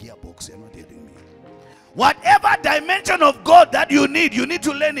God of gearbox. You're not hearing me. Whatever dimension of God that you need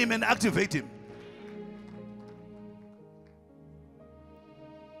to learn him and activate him.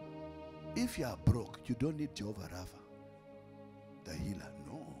 If you are broke, you don't need Jehovah Rapha, the healer.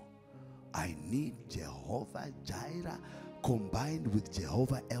 No. I need Jehovah Jireh combined with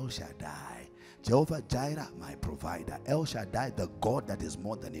Jehovah El Shaddai. Jehovah Jireh, my provider. El Shaddai, the God that is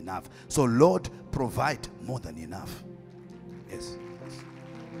more than enough. So Lord, provide more than enough. Yes.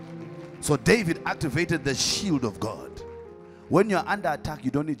 So David activated the shield of God. When you're under attack,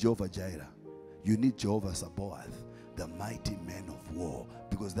 you don't need Jehovah Jireh. You need Jehovah Sabaoth, the mighty man of war,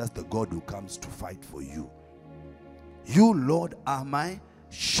 because that's the God who comes to fight for you. You, Lord, are my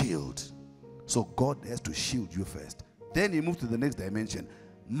shield. So God has to shield you first. Then he moved to the next dimension.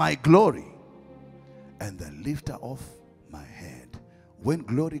 My glory and the lifter of my head. When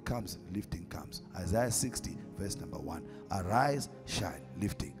glory comes, lifting comes. Isaiah 60, verse number 1. Arise, shine,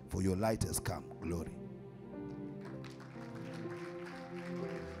 lifting, for your light has come, glory.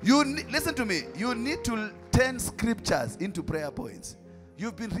 Listen to me. You need to turn scriptures into prayer points.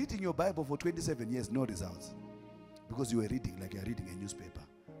 You've been reading your Bible for 27 years, no results. Because you were reading like you're reading a newspaper.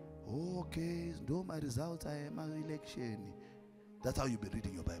 Okay, no, my results, I am an election. That's how you've been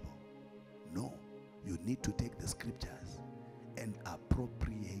reading your Bible. No, you need to take the scriptures and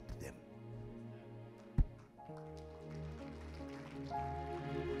appropriate them.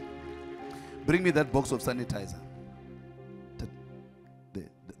 Bring me that box of sanitizer.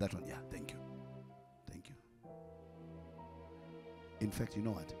 That one, yeah, thank you. Thank you. In fact, you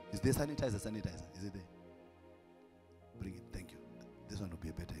know what? Is there sanitizer? Is it there? Bring it, thank you. This one will be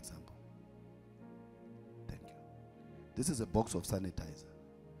a better example. Thank you. This is a box of sanitizer.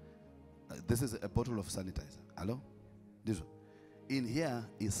 This is a bottle of sanitizer. Hello? This one. In here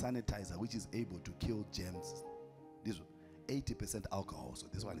is sanitizer, which is able to kill germs. This one. 80% alcohol. So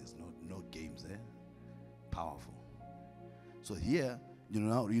this one is no games, eh? Powerful. So here You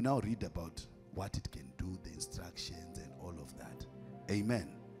now read about what it can do, the instructions and all of that.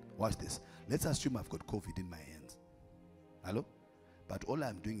 Amen. Watch this. Let's assume I've got COVID in my hands. Hello? But all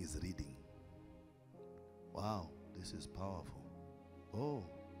I'm doing is reading. Wow, this is powerful. Oh,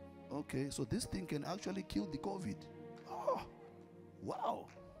 okay, so this thing can actually kill the COVID. Oh, wow.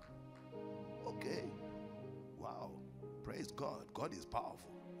 Okay. Wow. Praise God. God is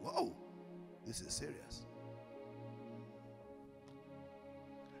powerful. Whoa. This is serious.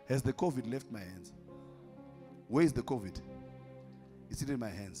 Has the COVID left my hands? Where is the COVID? It's in my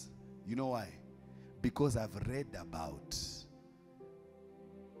hands. You know why? Because I've read about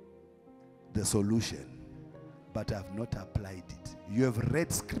the solution, but I've not applied it. You have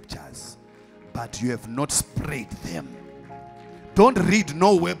read scriptures, but you have not sprayed them. Don't read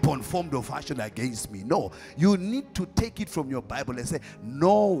no weapon formed or fashioned against me. No, you need to take it from your Bible and say,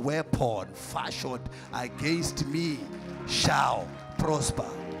 no weapon fashioned against me shall prosper.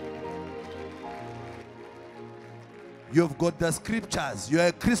 You've got the scriptures. You're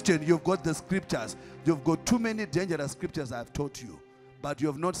a Christian. You've got the scriptures. You've got too many dangerous scriptures I've taught you. But you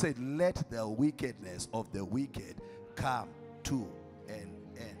have not said, let the wickedness of the wicked come to an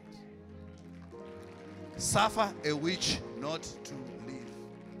end. Suffer a witch not to live.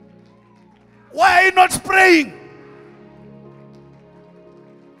 Why are you not praying?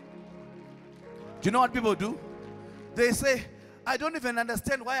 Do you know what people do? They say, I don't even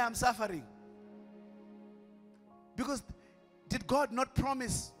understand why I'm suffering. Because did God not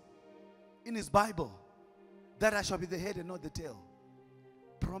promise in his Bible that I shall be the head and not the tail?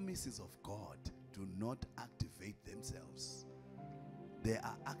 Promises of God do not activate themselves. They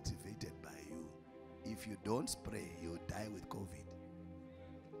are activated by you. If you don't spray, you'll die with COVID.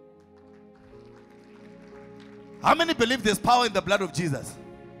 How many believe there's power in the blood of Jesus?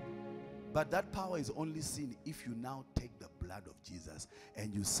 But that power is only seen if you now take the blood of Jesus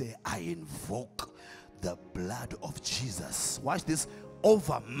and you say, I invoke the blood of Jesus. Watch this.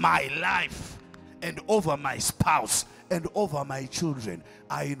 Over my life and over my spouse and over my children,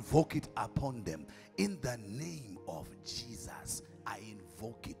 I invoke it upon them. In the name of Jesus, I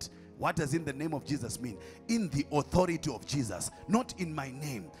invoke it. What does in the name of Jesus mean? In the authority of Jesus, not in my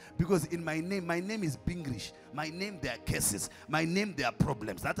name. Because in my name is Binglish. My name, there are cases. My name, there are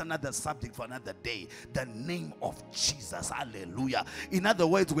problems. That's another subject for another day. The name of Jesus. Hallelujah. In other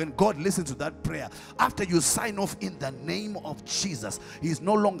words, when God listens to that prayer, after you sign off in the name of Jesus, he's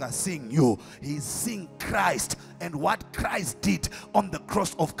no longer seeing you. He's seeing Christ and what Christ did on the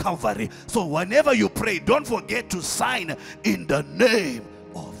cross of Calvary. So whenever you pray, don't forget to sign in the name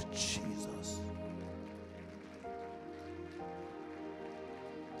of Jesus.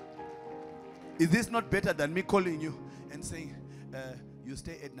 Is this not better than me calling you and saying, you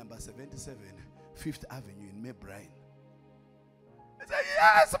stay at number 77, 5th Avenue in Maybrine? I say,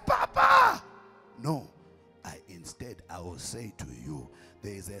 yes, Papa. No, instead I will say to you,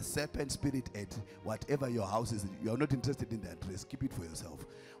 there is a serpent spirit at whatever your house is. You are not interested in the address. Keep it for yourself.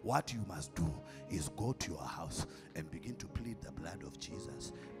 What you must do is go to your house and begin to plead the blood of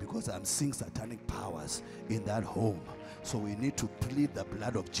Jesus, because I'm seeing satanic powers in that home. So we need to plead the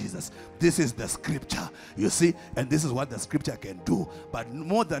blood of Jesus. This is the scripture, you see, and this is what the scripture can do. But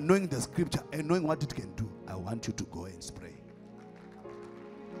more than knowing the scripture and knowing what it can do, I want you to go and spray.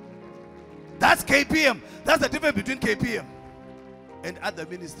 That's KPM. That's the difference between KPM and other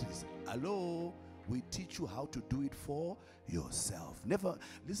ministries. Hello, we teach you how to do it for yourself. Never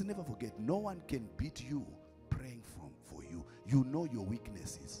forget, no one can beat you praying for you. You know your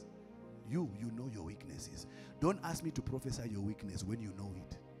weaknesses. You know your weaknesses. Don't ask me to prophesy your weakness when you know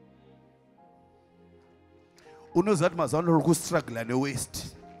it.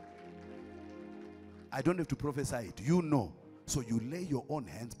 I don't have to prophesy it. You know. So you lay your own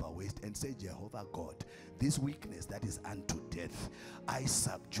hands by waist and say, Jehovah God, this weakness that is unto death, I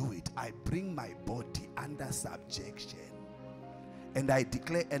subdue it. I bring my body under subjection. And I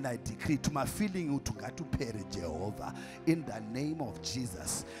declare and I decree to my feeling to pere Jehovah, in the name of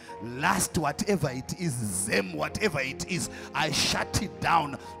Jesus. Last whatever it is, Zem whatever it is, I shut it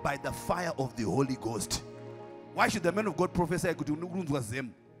down by the fire of the Holy Ghost. Why should the man of God prophesy?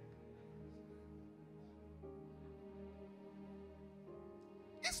 Zem?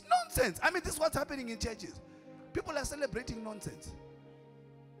 It's nonsense. I mean, this is what's happening in churches. People are celebrating nonsense.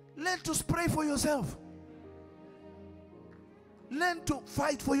 Learn to spray for yourself. Learn to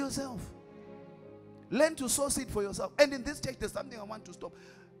fight for yourself. Learn to sow seed for yourself. And in this church, there's something I want to stop.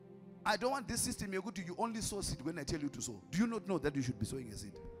 I don't want this system. You're good to you only sow seed when I tell you to sow. Do you not know that you should be sowing a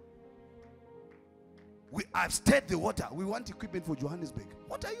seed? I've stirred the water. We want equipment for Johannesburg.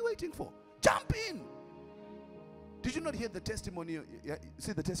 What are you waiting for? Jump in. Did you not hear the testimony?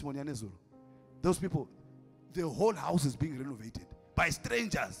 See the testimony, Anezuru? Those people, the whole house is being renovated by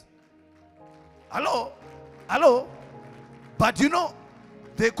strangers. Hello? Hello? But you know,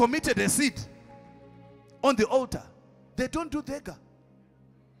 they committed a seed on the altar. They don't do thega.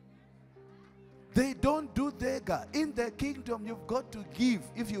 They don't do thega. In the kingdom, you've got to give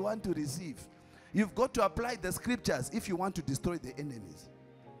if you want to receive. You've got to apply the scriptures if you want to destroy the enemies.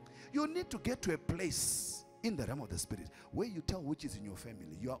 You need to get to a place in the realm of the spirit where you tell witches in your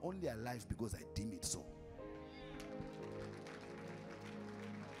family, you are only alive because I deem it so.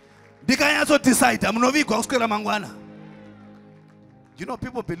 Decide. You know,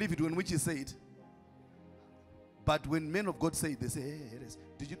 people believe it when witches say it. But when men of God say it, they say, hey,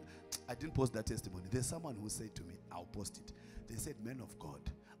 did you? I didn't post that testimony. There's someone who said to me, I'll post it. They said, men of God,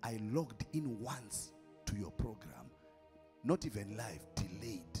 I logged in once to your program, not even live,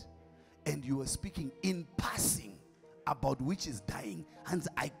 delayed. And you were speaking in passing about witches dying, and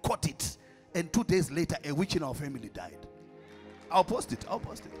I caught it. And 2 days later, a witch in our family died. I'll post it. I'll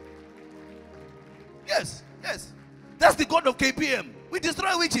post it. Yes, yes. That's the God of KPM. We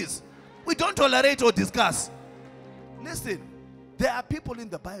destroy witches. We don't tolerate or discuss. Listen, there are people in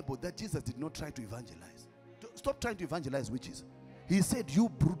the Bible that Jesus did not try to evangelize. Stop trying to evangelize witches. He said, you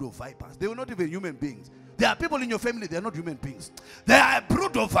brood of vipers. They were not even human beings. There are people in your family, they are not human beings. They are a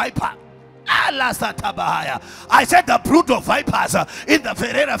brood of vipers. I said the brood of vipers in the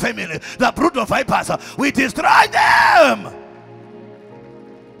Ferreira family. The brood of vipers, we destroy them.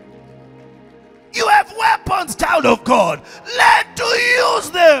 You have weapons, child of God. Learn to use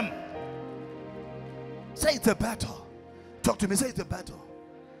them. Say it's a battle. Talk to me, say it's a battle.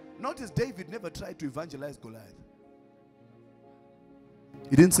 Notice David never tried to evangelize Goliath.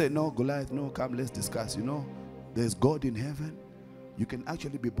 He didn't say, no, Goliath, no, come, let's discuss. You know, there's God in heaven. You can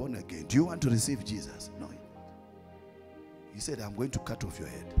actually be born again. Do you want to receive Jesus? No. He said, I'm going to cut off your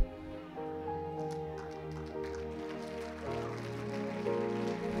head.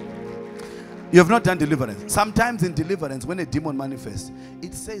 You have not done deliverance. Sometimes in deliverance, when a demon manifests,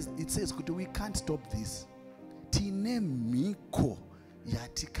 it says, we can't stop this.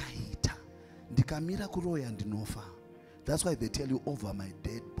 That's why they tell you over my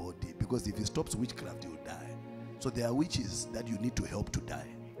dead body, because if he stops witchcraft, he will die. So there are witches that you need to help to die.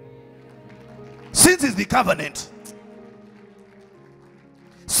 Since it's the covenant,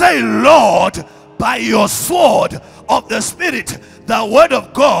 say, Lord, by your sword of the Spirit, the word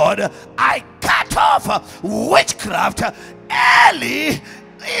of God, I cut off witchcraft early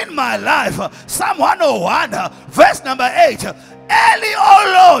in my life. Psalm 101, verse number 8. Early,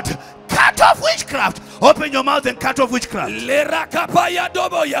 oh Lord, cut off witchcraft. Open your mouth and cut off witchcraft. In the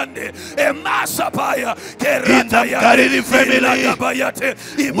Garidi family,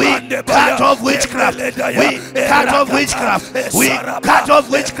 we cut off witchcraft. We cut off witchcraft. We cut off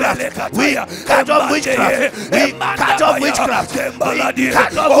witchcraft. We cut off witchcraft. We cut off witchcraft. We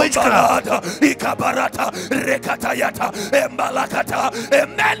cut off witchcraft. Ikabarata, rekatayata, embalakata,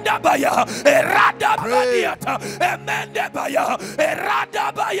 emendabaya, eradabadiata, emendabaya,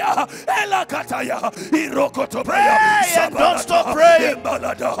 eradabaya, elakataya. Pray and don't stop praying.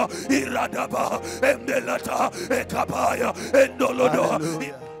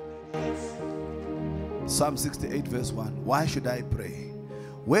 Hallelujah. Psalm 68 verse 1. Why should I pray?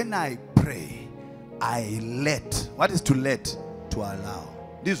 When I pray, I let. What is to let? To allow.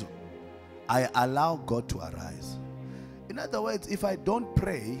 This one. I allow God to arise. In other words, if I don't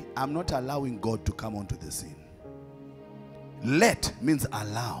pray, I'm not allowing God to come onto the scene. Let means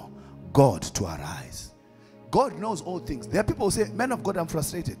allow God to arise. God knows all things. There are people who say, man of God, I'm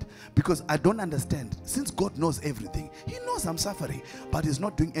frustrated because I don't understand. Since God knows everything, he knows I'm suffering, but he's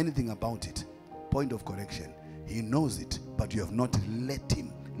not doing anything about it. Point of correction. He knows it, but you have not let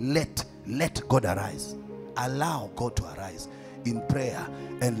him. Let God arise. Allow God to arise in prayer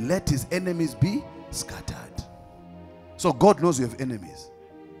and let his enemies be scattered. So God knows you have enemies,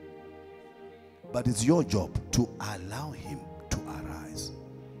 but it's your job to allow him to arise.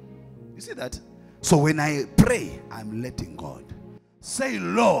 You see that? So when I pray, I'm letting God. Say,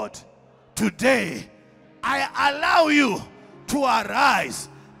 Lord, today I allow you to arise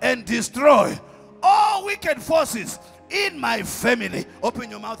and destroy all wicked forces in my family. Open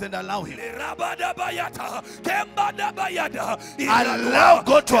your mouth and allow him. Allow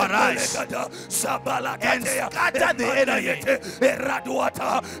God to arise and scatter the enemy.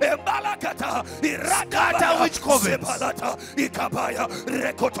 Scatter witch covens.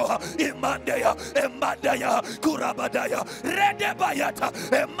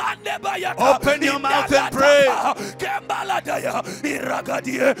 Open your mouth and pray.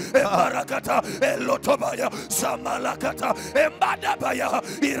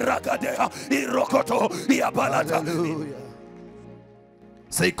 Hallelujah.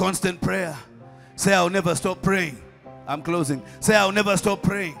 Say constant prayer. Say, I'll never stop praying. I'm closing. Say, I'll never stop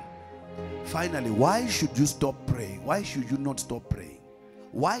praying. Finally, why should you stop praying? Why should you not stop praying?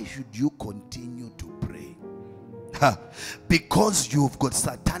 Why should you continue to pray? Because you've got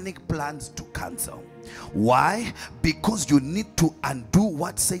satanic plans to cancel. Why? Because you need to undo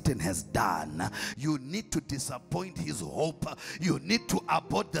what Satan has done. You need to disappoint his hope. You need to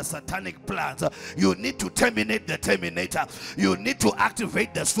abort the satanic plans. You need to terminate the terminator. You need to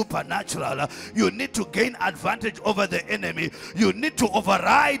activate the supernatural. You need to gain advantage over the enemy. You need to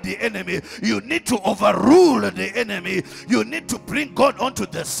override the enemy. You need to overrule the enemy. You need to bring God onto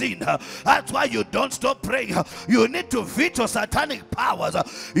the scene. That's why you don't stop praying. You need to veto satanic powers.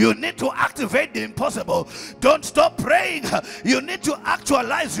 You need to activate the impossible. Don't stop praying. You need to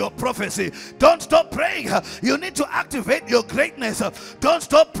actualize your prophecy. Don't stop praying. You need to activate your greatness. Don't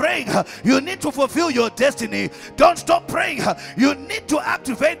stop praying. You need to fulfill your destiny. Don't stop praying. You need to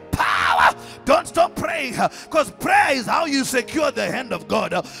activate power. Don't stop praying, because prayer is how you secure the hand of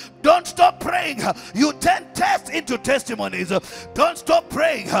God. Don't stop praying. You turn tests into testimonies. Don't stop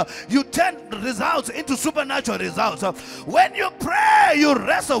praying. You turn results into supernatural results. When you pray, you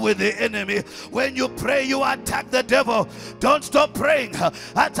wrestle with the enemy. When you pray, you attack the devil. Don't stop praying.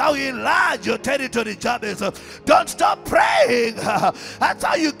 That's how you enlarge your territory, Jabez. Don't stop praying. That's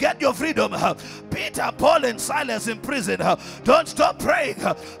how you get your freedom. Peter, Paul, and Silas in prison. Don't stop praying.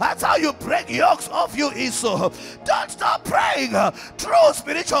 That's how you break yokes off you, Esau. Don't stop praying. True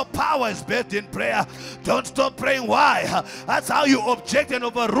spiritual power is based in prayer. Don't stop praying. Why? That's how you object and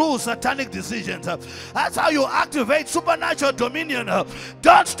overrule satanic decisions. That's how you activate supernatural dominion.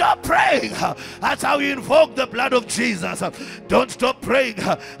 Don't stop praying. That's how you invoke the blood of Jesus. Don't stop praying.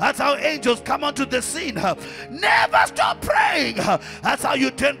 That's how angels come onto the scene. Never stop praying. That's how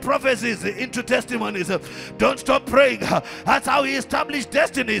you turn prophecies into testimonies. Don't stop praying. That's how you establish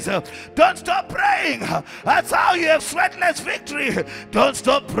destinies. Don't stop praying. That's how you have sweatless victory. Don't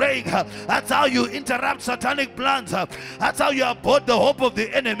stop praying. That's how you interrupt satanic plans. That's how you abort the hope of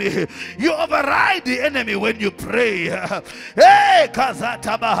the enemy. You override the enemy when you pray. Hey,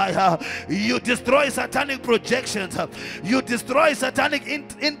 you destroy satanic projections. You destroy satanic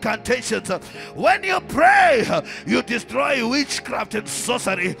incantations. When you pray, you destroy witchcraft and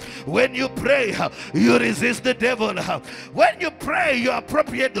sorcery. When you pray, you resist the devil. When you pray, you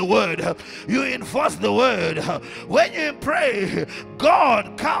appropriate the word. You enforce the word. When you pray,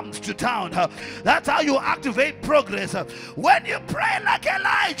 God comes to town. That's how you activate progress. When you pray like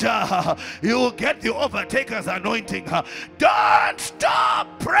Elijah, you will get the overtaker's anointing. Don't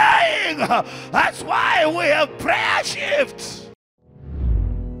stop praying. That's why we have prayer shifts.